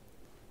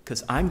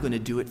 Because I'm going to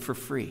do it for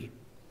free.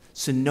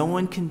 So no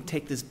one can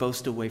take this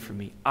boast away from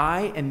me.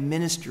 I am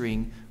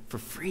ministering for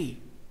free.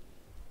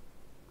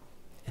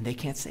 And they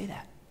can't say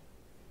that.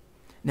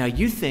 Now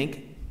you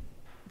think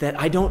that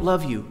I don't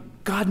love you.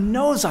 God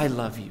knows I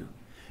love you.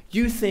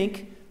 You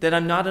think that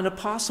I'm not an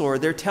apostle, or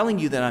they're telling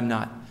you that I'm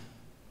not.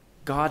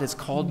 God has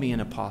called me an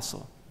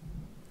apostle.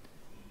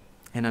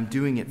 And I'm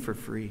doing it for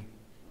free.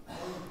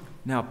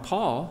 Now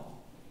Paul,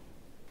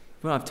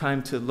 we don't have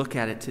time to look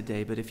at it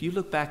today, but if you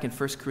look back in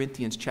 1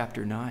 Corinthians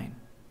chapter 9,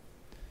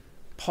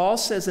 Paul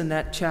says in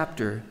that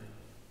chapter,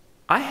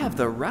 I have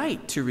the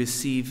right to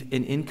receive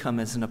an income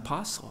as an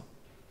apostle,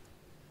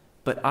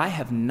 but I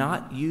have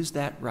not used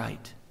that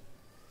right,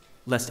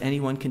 lest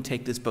anyone can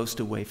take this boast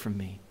away from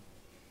me.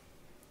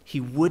 He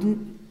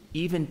wouldn't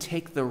even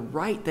take the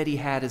right that he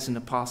had as an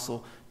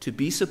apostle to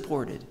be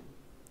supported.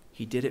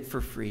 He did it for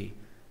free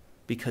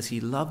because he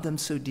loved them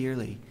so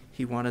dearly.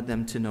 He wanted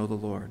them to know the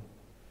Lord.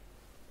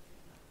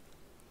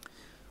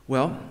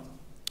 Well,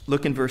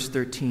 look in verse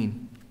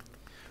 13.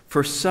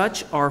 For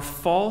such are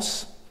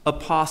false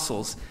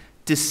apostles,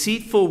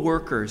 deceitful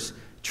workers,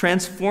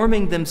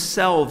 transforming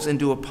themselves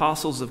into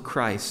apostles of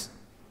Christ.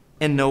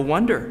 And no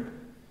wonder,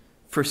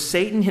 for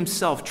Satan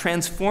himself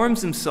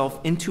transforms himself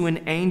into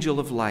an angel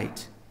of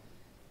light.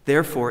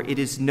 Therefore, it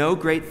is no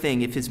great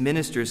thing if his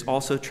ministers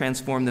also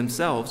transform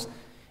themselves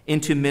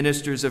into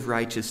ministers of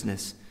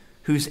righteousness,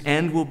 whose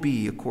end will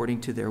be according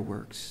to their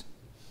works.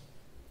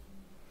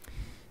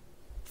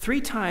 3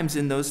 times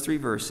in those 3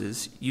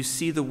 verses, you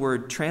see the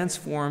word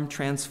transform,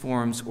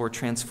 transforms, or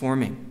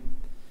transforming.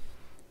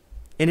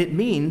 And it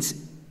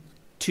means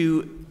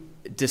to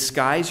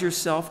disguise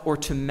yourself or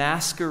to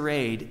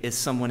masquerade as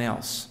someone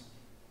else,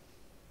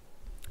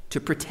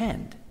 to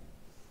pretend.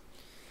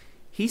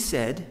 He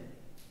said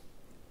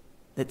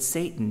that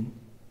Satan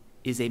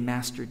is a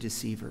master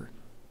deceiver.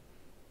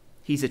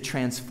 He's a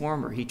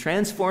transformer. He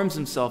transforms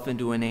himself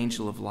into an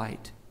angel of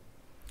light.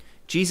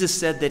 Jesus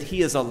said that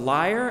he is a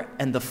liar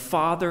and the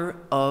father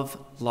of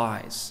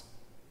lies.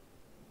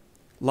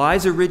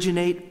 Lies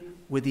originate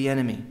with the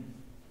enemy.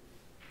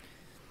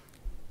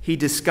 He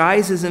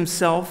disguises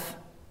himself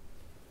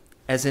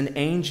as an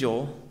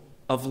angel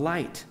of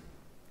light,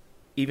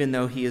 even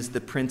though he is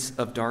the prince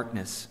of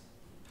darkness.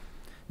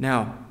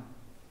 Now,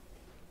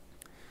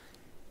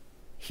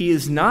 he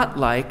is not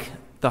like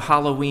the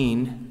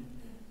Halloween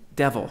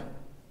devil.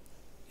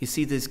 You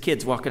see these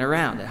kids walking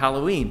around at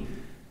Halloween.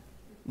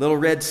 Little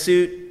red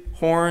suit,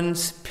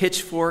 horns,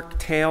 pitchfork,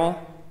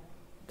 tail.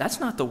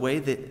 That's not the way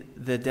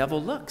that the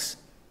devil looks.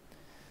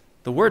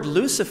 The word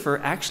Lucifer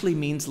actually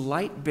means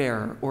light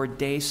bearer or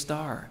day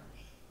star.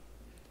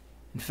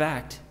 In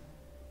fact,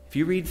 if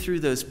you read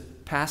through those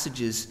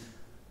passages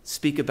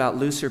speak about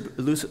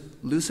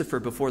Lucifer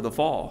before the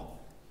fall,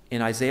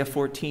 in Isaiah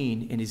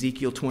 14 and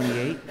Ezekiel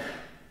 28, it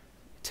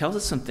tells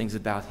us some things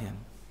about him.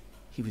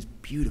 He was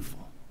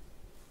beautiful.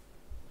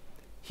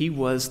 He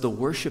was the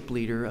worship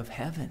leader of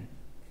heaven.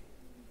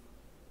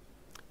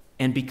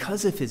 And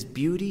because of his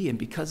beauty and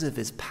because of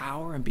his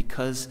power and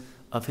because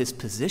of his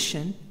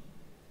position,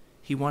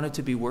 he wanted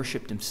to be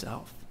worshiped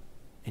himself.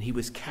 And he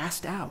was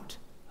cast out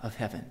of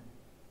heaven.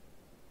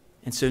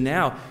 And so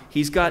now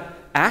he's got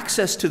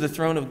access to the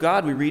throne of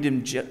God. We read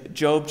in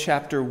Job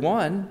chapter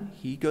 1,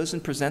 he goes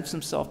and presents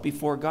himself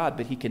before God,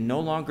 but he can no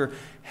longer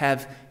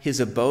have his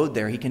abode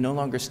there. He can no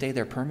longer stay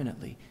there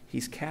permanently.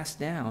 He's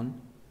cast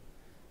down,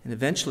 and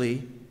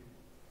eventually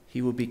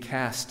he will be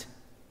cast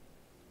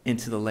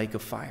into the lake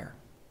of fire.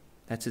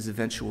 That's his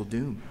eventual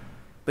doom.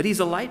 But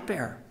he's a light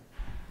bearer.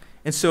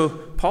 And so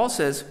Paul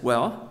says,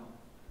 well,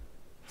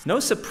 it's no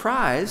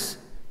surprise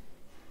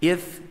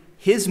if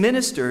his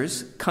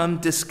ministers come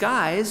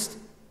disguised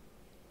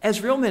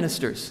as real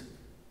ministers.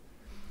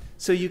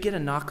 So you get a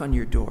knock on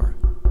your door.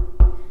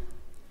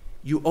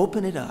 You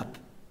open it up,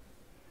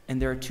 and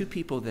there are 2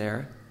 people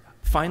there,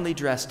 finely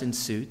dressed in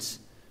suits.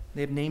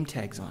 They have name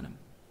tags on them.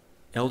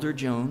 Elder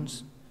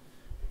Jones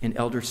and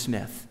Elder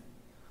Smith.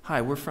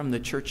 Hi, we're from the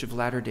Church of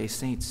Latter-day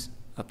Saints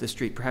up the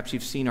street. Perhaps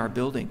you've seen our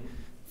building,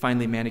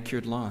 finely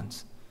manicured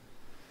lawns.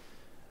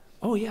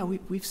 Oh yeah,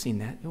 we've seen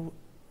that.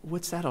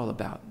 What's that all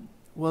about?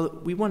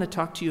 Well, we want to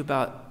talk to you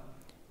about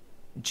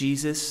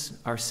Jesus,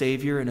 our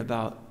Savior, and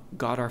about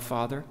God our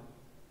Father.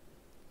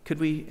 Could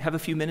we have a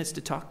few minutes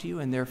to talk to you?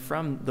 And they're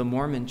from the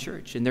Mormon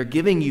church, and they're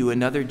giving you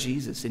another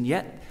Jesus, and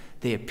yet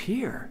they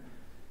appear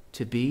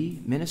to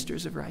be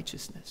ministers of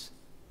righteousness.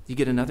 You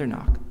get another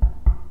knock.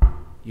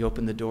 You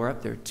open the door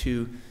up. There are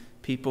 2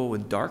 people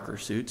with darker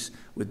suits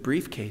with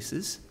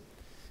briefcases.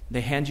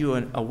 They hand you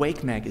an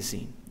Awake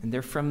magazine. And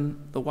they're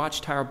from the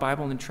Watchtower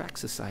Bible and Tract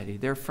Society.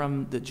 They're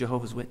from the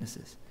Jehovah's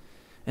Witnesses.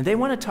 And they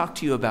want to talk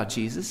to you about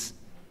Jesus.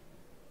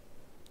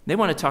 They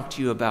want to talk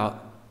to you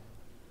about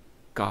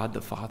God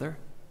the Father.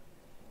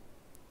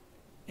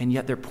 And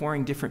yet they're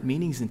pouring different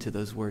meanings into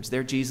those words.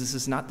 Their Jesus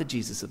is not the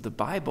Jesus of the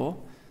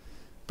Bible,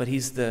 but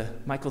he's the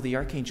Michael the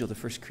Archangel, the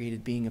first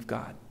created being of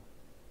God.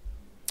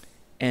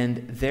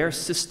 And their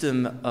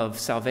system of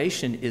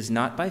salvation is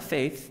not by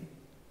faith,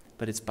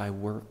 but it's by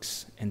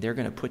works. And they're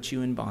going to put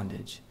you in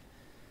bondage.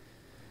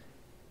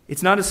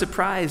 It's not a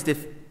surprise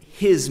if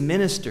his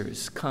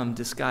ministers come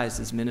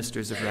disguised as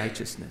ministers of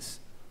righteousness.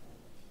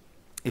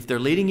 If they're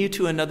leading you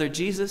to another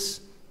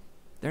Jesus,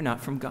 they're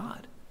not from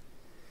God.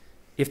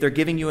 If they're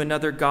giving you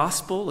another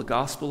gospel, a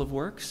gospel of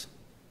works,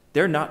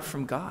 they're not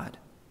from God.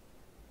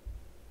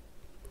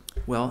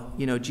 Well,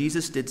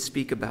 Jesus did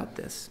speak about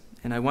this.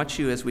 And I want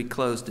you, as we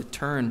close, to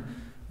turn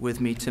with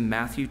me to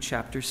Matthew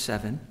chapter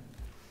 7.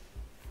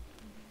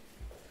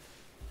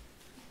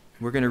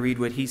 We're going to read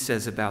what he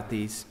says about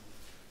these.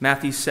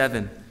 Matthew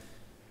 7,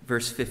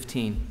 verse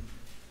 15.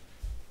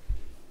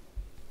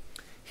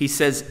 He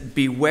says,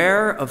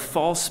 "Beware of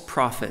false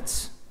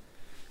prophets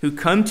who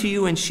come to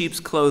you in sheep's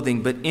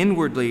clothing, but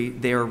inwardly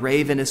they are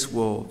ravenous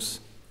wolves.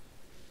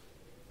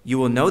 You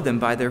will know them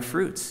by their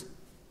fruits.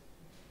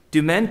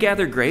 Do men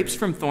gather grapes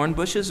from thorn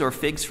bushes or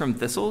figs from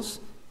thistles?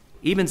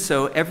 Even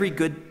so, every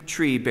good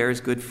tree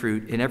bears good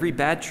fruit, and every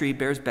bad tree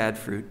bears bad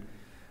fruit.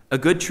 A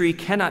good tree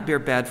cannot bear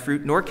bad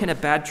fruit, nor can a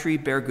bad tree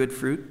bear good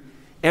fruit.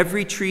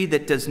 Every tree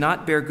that does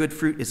not bear good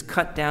fruit is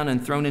cut down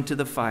and thrown into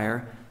the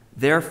fire.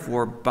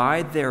 Therefore,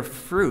 by their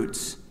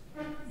fruits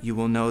you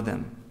will know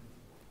them."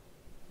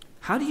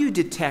 How do you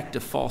detect a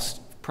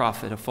false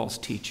prophet, a false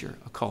teacher,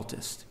 a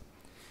cultist?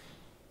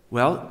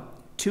 Well,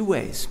 two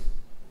ways.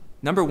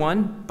 Number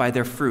one, by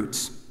their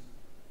fruits.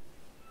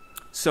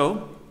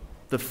 So,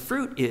 the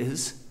fruit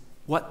is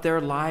what their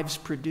lives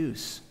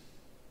produce.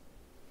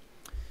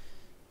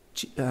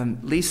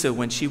 Lisa,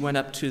 when she went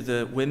up to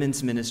the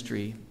women's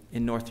ministry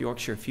in North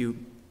Yorkshire it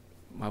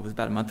was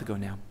about a month ago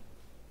now,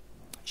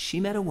 she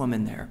met a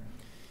woman there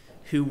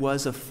who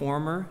was a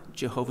former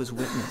Jehovah's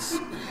Witness.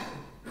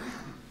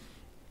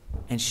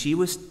 And she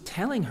was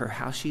telling her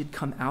how she had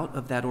come out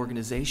of that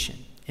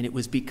organization. And it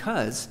was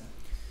because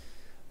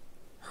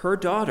her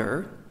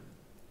daughter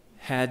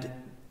had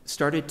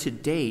started to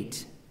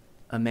date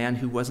a man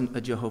who wasn't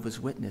a Jehovah's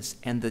Witness.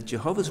 And the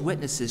Jehovah's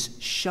Witnesses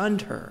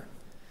shunned her.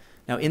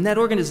 Now, in that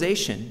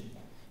organization,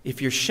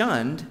 if you're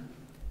shunned,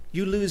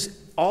 you lose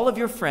all of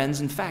your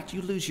friends. In fact,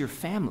 you lose your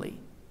family.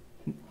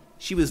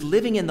 She was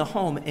living in the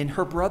home, and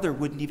her brother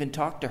wouldn't even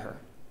talk to her.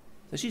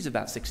 So she's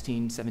about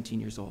 16, 17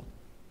 years old.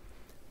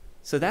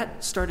 So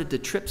that started to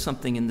trip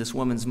something in this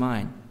woman's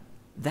mind.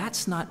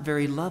 That's not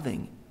very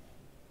loving.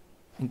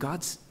 And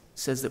God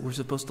says that we're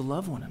supposed to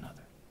love one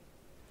another.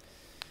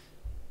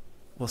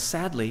 Well,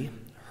 sadly,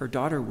 her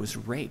daughter was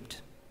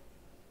raped.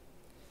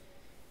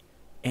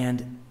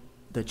 And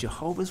the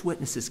Jehovah's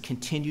Witnesses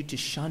continued to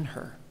shun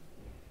her.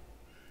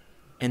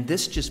 And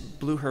this just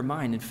blew her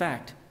mind. In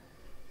fact,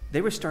 they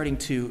were starting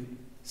to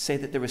say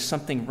that there was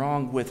something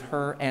wrong with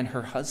her and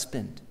her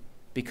husband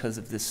because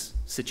of this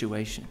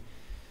situation.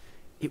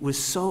 It was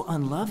so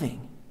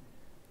unloving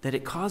that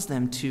it caused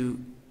them to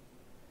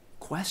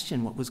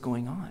question what was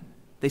going on.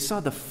 They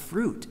saw the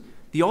fruit.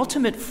 The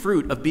ultimate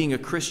fruit of being a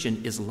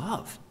Christian is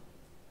love,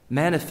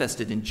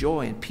 manifested in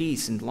joy and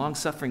peace and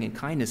long-suffering and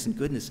kindness and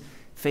goodness,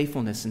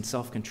 faithfulness and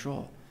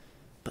self-control.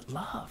 But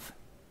love,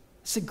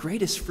 it's the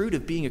greatest fruit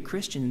of being a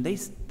Christian. And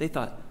they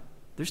thought,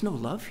 there's no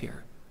love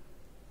here.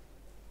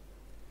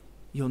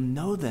 You'll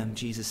know them,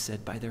 Jesus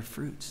said, by their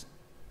fruits.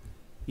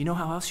 You know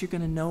how else you're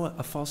going to know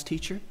a false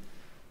teacher?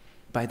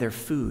 By their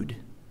food.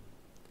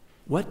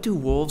 What do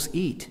wolves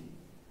eat?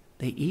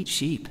 They eat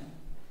sheep.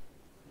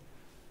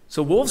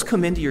 So wolves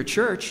come into your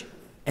church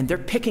and they're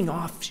picking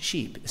off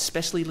sheep,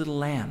 especially little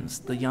lambs,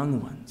 the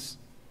young ones.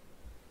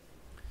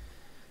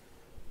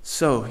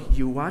 So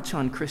you watch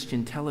on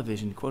Christian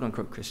television, quote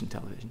unquote Christian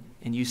television,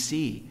 and you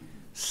see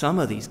some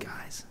of these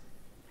guys.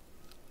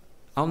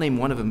 I'll name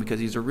one of them because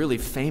he's a really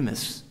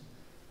famous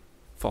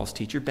false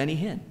teacher, Benny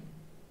Hinn.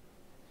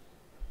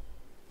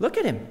 Look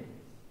at him.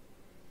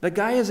 The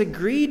guy is a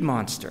greed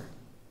monster.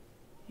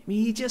 I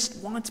mean, he just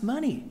wants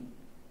money.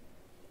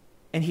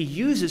 And he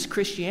uses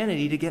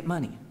Christianity to get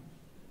money.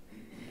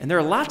 And there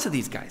are lots of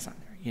these guys on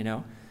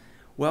there,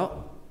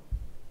 Well,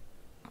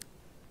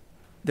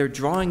 they're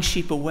drawing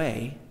sheep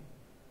away.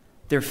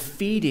 They're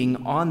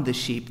feeding on the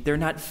sheep. They're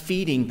not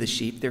feeding the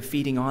sheep. They're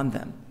feeding on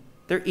them.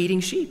 They're eating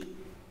sheep.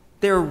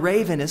 They're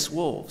ravenous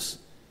wolves.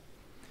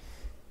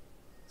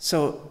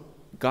 So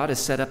God has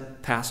set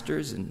up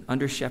pastors and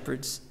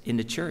under-shepherds in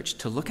the church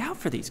to look out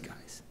for these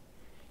guys.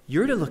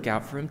 You're to look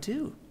out for them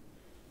too.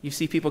 You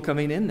see people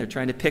coming in, they're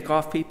trying to pick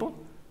off people.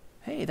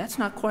 Hey, that's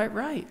not quite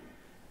right.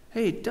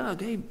 Hey,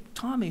 Doug, hey,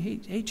 Tommy,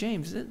 hey,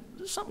 James, there's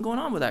something going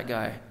on with that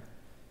guy.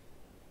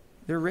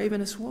 They're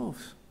ravenous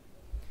wolves.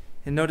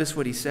 And notice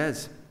what he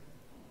says.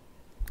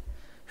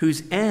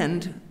 Whose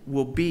end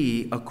will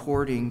be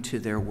according to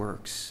their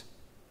works.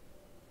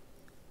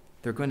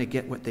 they're going to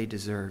get what they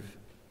deserve.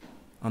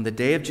 On the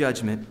day of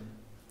judgment,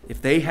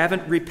 if they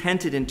haven't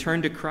repented and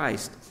turned to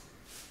Christ,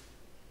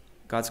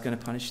 God's going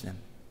to punish them.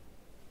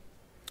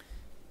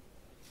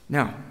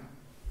 Now,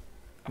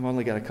 I've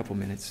only got a couple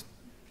minutes.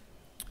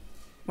 I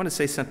want to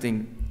say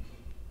something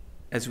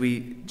as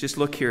we just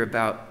look here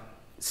about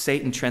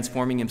Satan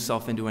transforming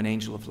himself into an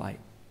angel of light.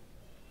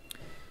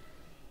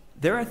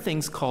 There are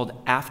things called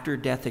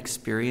after-death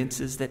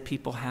experiences that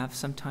people have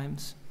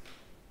sometimes.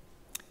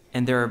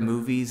 And there are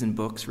movies and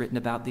books written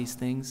about these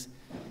things.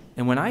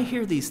 And when I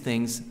hear these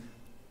things,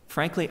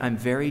 frankly, I'm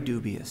very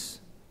dubious.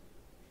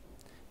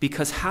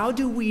 Because how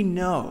do we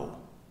know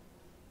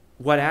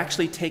what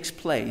actually takes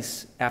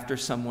place after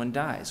someone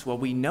dies? Well,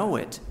 we know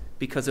it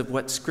because of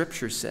what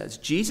Scripture says.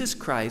 Jesus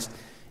Christ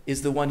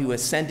is the one who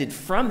ascended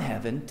from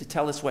heaven to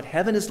tell us what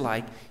heaven is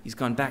like. He's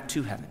gone back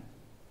to heaven.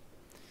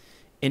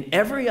 In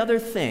every other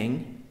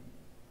thing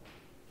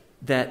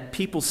that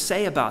people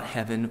say about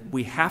heaven,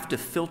 we have to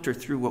filter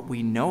through what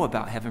we know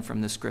about heaven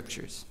from the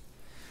Scriptures.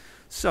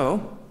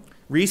 So,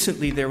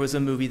 recently there was a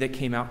movie that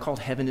came out called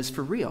Heaven is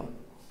for Real.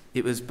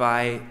 It was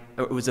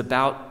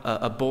about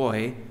a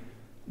boy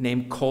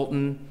named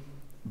Colton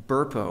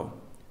Burpo,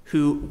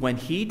 who, when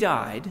he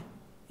died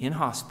in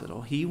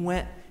hospital, he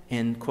went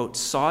and, quote,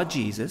 saw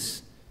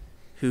Jesus,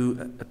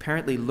 who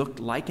apparently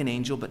looked like an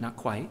angel, but not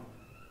quite.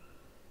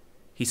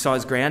 He saw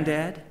his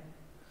granddad.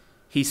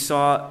 He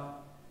saw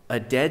a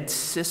dead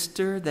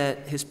sister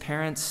that his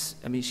parents,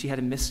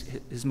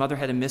 his mother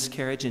had a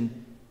miscarriage,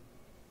 and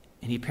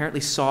he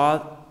apparently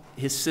saw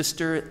his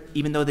sister,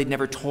 even though they'd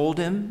never told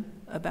him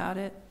about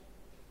it.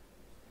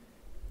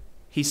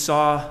 He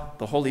saw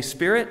the Holy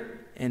Spirit,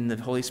 and the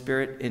Holy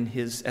Spirit, in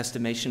his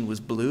estimation, was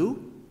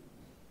blue.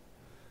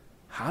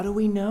 How do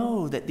we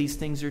know that these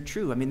things are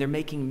true? I mean, they're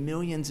making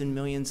millions and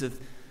millions of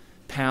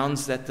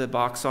pounds at the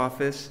box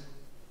office.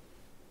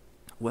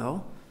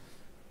 Well,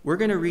 we're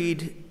going to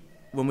read,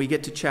 when we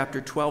get to chapter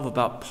 12,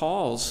 about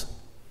Paul's,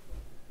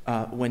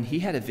 when he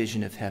had a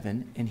vision of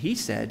heaven, and he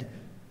said,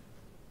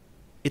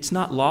 "It's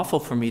not lawful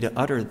for me to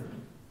utter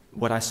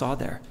what I saw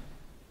there.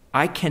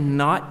 I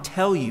cannot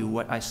tell you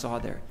what I saw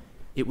there.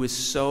 It was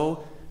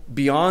so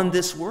beyond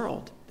this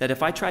world that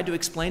if I tried to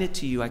explain it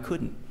to you, I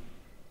couldn't."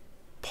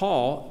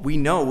 Paul, we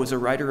know, was a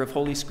writer of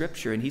Holy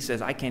Scripture, and he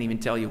says, "I can't even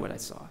tell you what I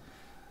saw."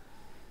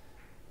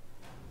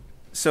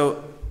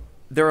 So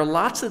there are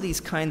lots of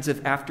these kinds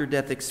of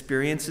after-death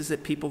experiences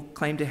that people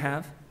claim to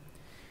have,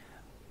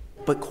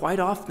 but quite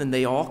often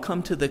they all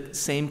come to the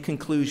same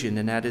conclusion,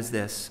 and that is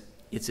this: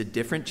 it's a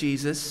different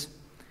Jesus,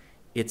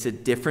 it's a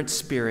different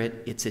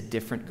spirit, it's a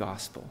different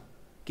gospel.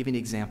 I'll give you an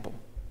example.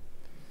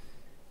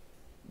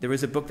 There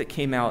was a book that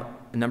came out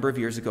a number of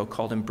years ago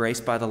called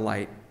Embraced by the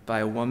Light by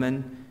a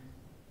woman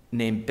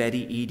named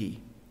Betty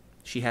Eady.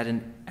 She had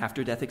an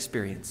after-death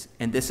experience,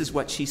 and this is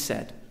what she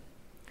said.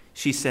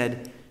 She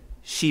said,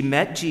 she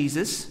met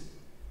Jesus,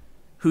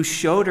 who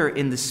showed her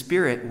in the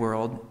spirit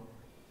world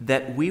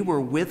that we were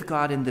with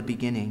God in the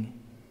beginning,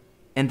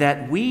 and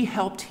that we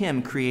helped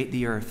him create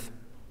the earth.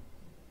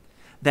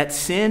 That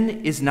sin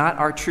is not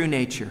our true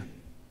nature,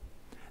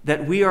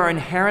 that we are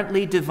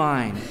inherently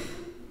divine,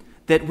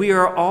 that we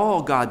are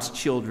all God's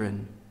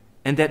children,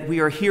 and that we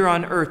are here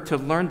on earth to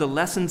learn the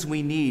lessons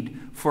we need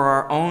for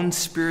our own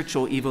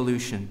spiritual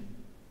evolution.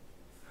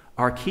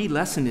 Our key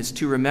lesson is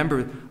to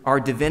remember our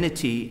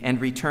divinity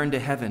and return to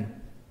heaven.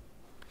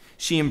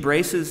 She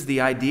embraces the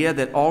idea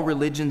that all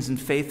religions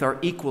and faith are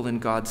equal in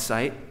God's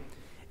sight,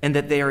 and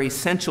that they are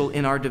essential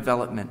in our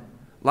development.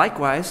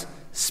 Likewise,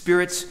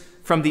 spirits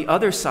from the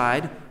other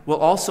side will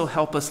also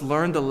help us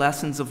learn the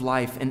lessons of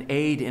life and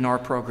aid in our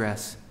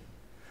progress.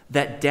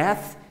 That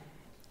death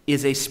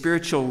is a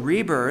spiritual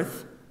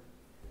rebirth,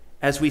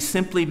 as we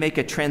simply make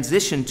a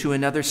transition to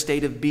another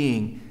state of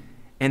being,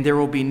 and there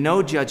will be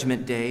no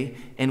judgment day,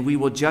 and we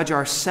will judge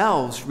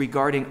ourselves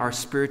regarding our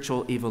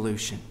spiritual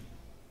evolution.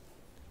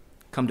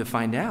 Come to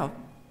find out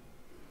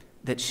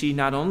that she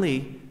not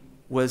only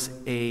was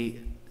a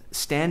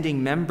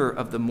standing member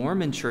of the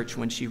Mormon Church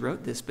when she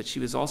wrote this, but she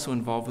was also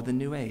involved with the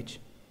New Age.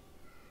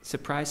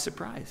 Surprise,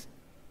 surprise.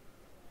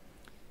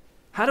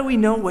 How do we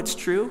know what's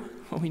true?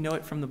 Well, we know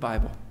it from the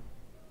Bible,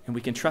 and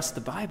we can trust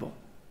the Bible.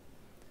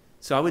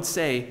 So I would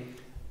say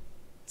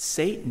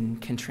Satan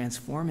can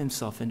transform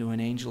himself into an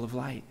angel of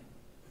light.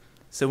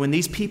 So when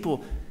these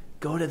people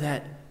go to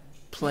that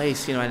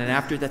place, and an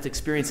after-death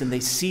experience, and they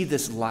see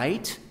this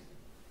light,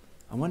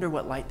 I wonder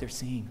what light they're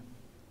seeing.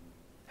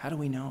 How do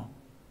we know?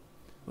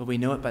 Well, we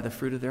know it by the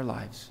fruit of their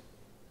lives.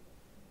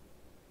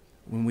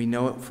 When we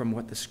know it from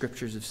what the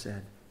Scriptures have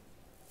said.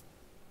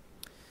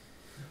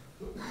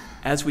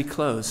 As we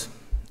close,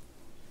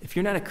 if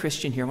you're not a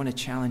Christian here, I want to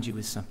challenge you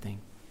with something.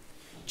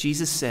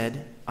 Jesus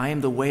said, "I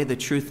am the way, the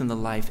truth, and the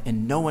life,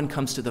 and no one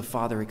comes to the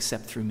Father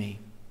except through me."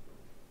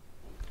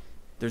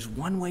 There's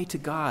one way to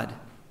God,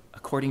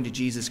 according to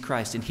Jesus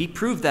Christ, and he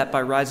proved that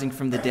by rising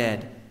from the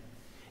dead.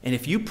 And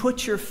if you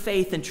put your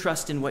faith and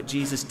trust in what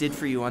Jesus did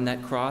for you on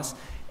that cross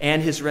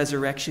and his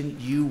resurrection,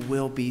 you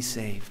will be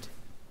saved.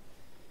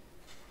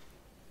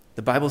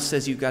 The Bible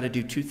says you've got to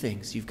do two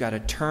things. You've got to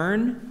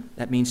turn,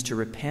 that means to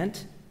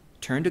repent,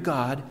 turn to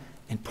God,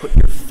 and put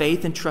your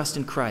faith and trust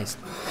in Christ,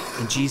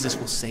 and Jesus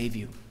will save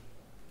you.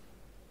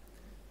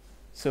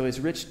 So as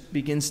Rich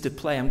begins to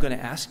play, I'm going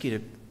to ask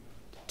you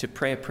to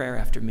pray a prayer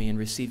after me and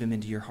receive him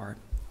into your heart.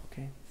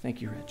 Okay?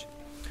 Thank you, Rich.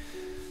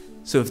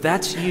 So if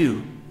that's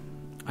you,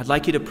 I'd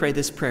like you to pray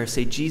this prayer.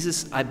 Say,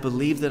 Jesus, I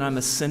believe that I'm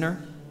a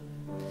sinner.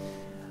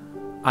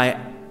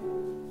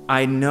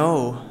 I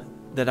know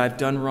that I've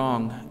done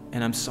wrong,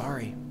 and I'm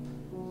sorry.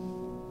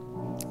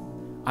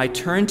 I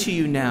turn to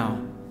you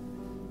now.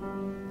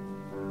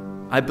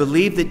 I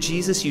believe that,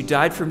 Jesus, you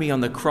died for me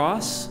on the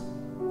cross.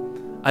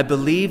 I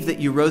believe that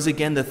you rose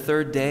again the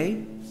third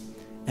day,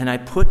 and I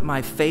put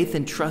my faith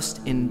and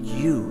trust in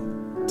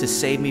you to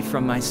save me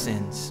from my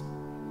sins.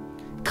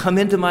 Come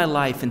into my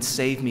life and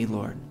save me,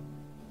 Lord.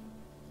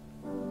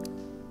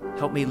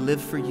 Help me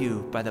live for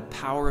you by the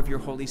power of your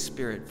Holy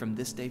Spirit from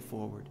this day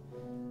forward.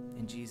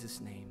 In Jesus'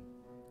 name.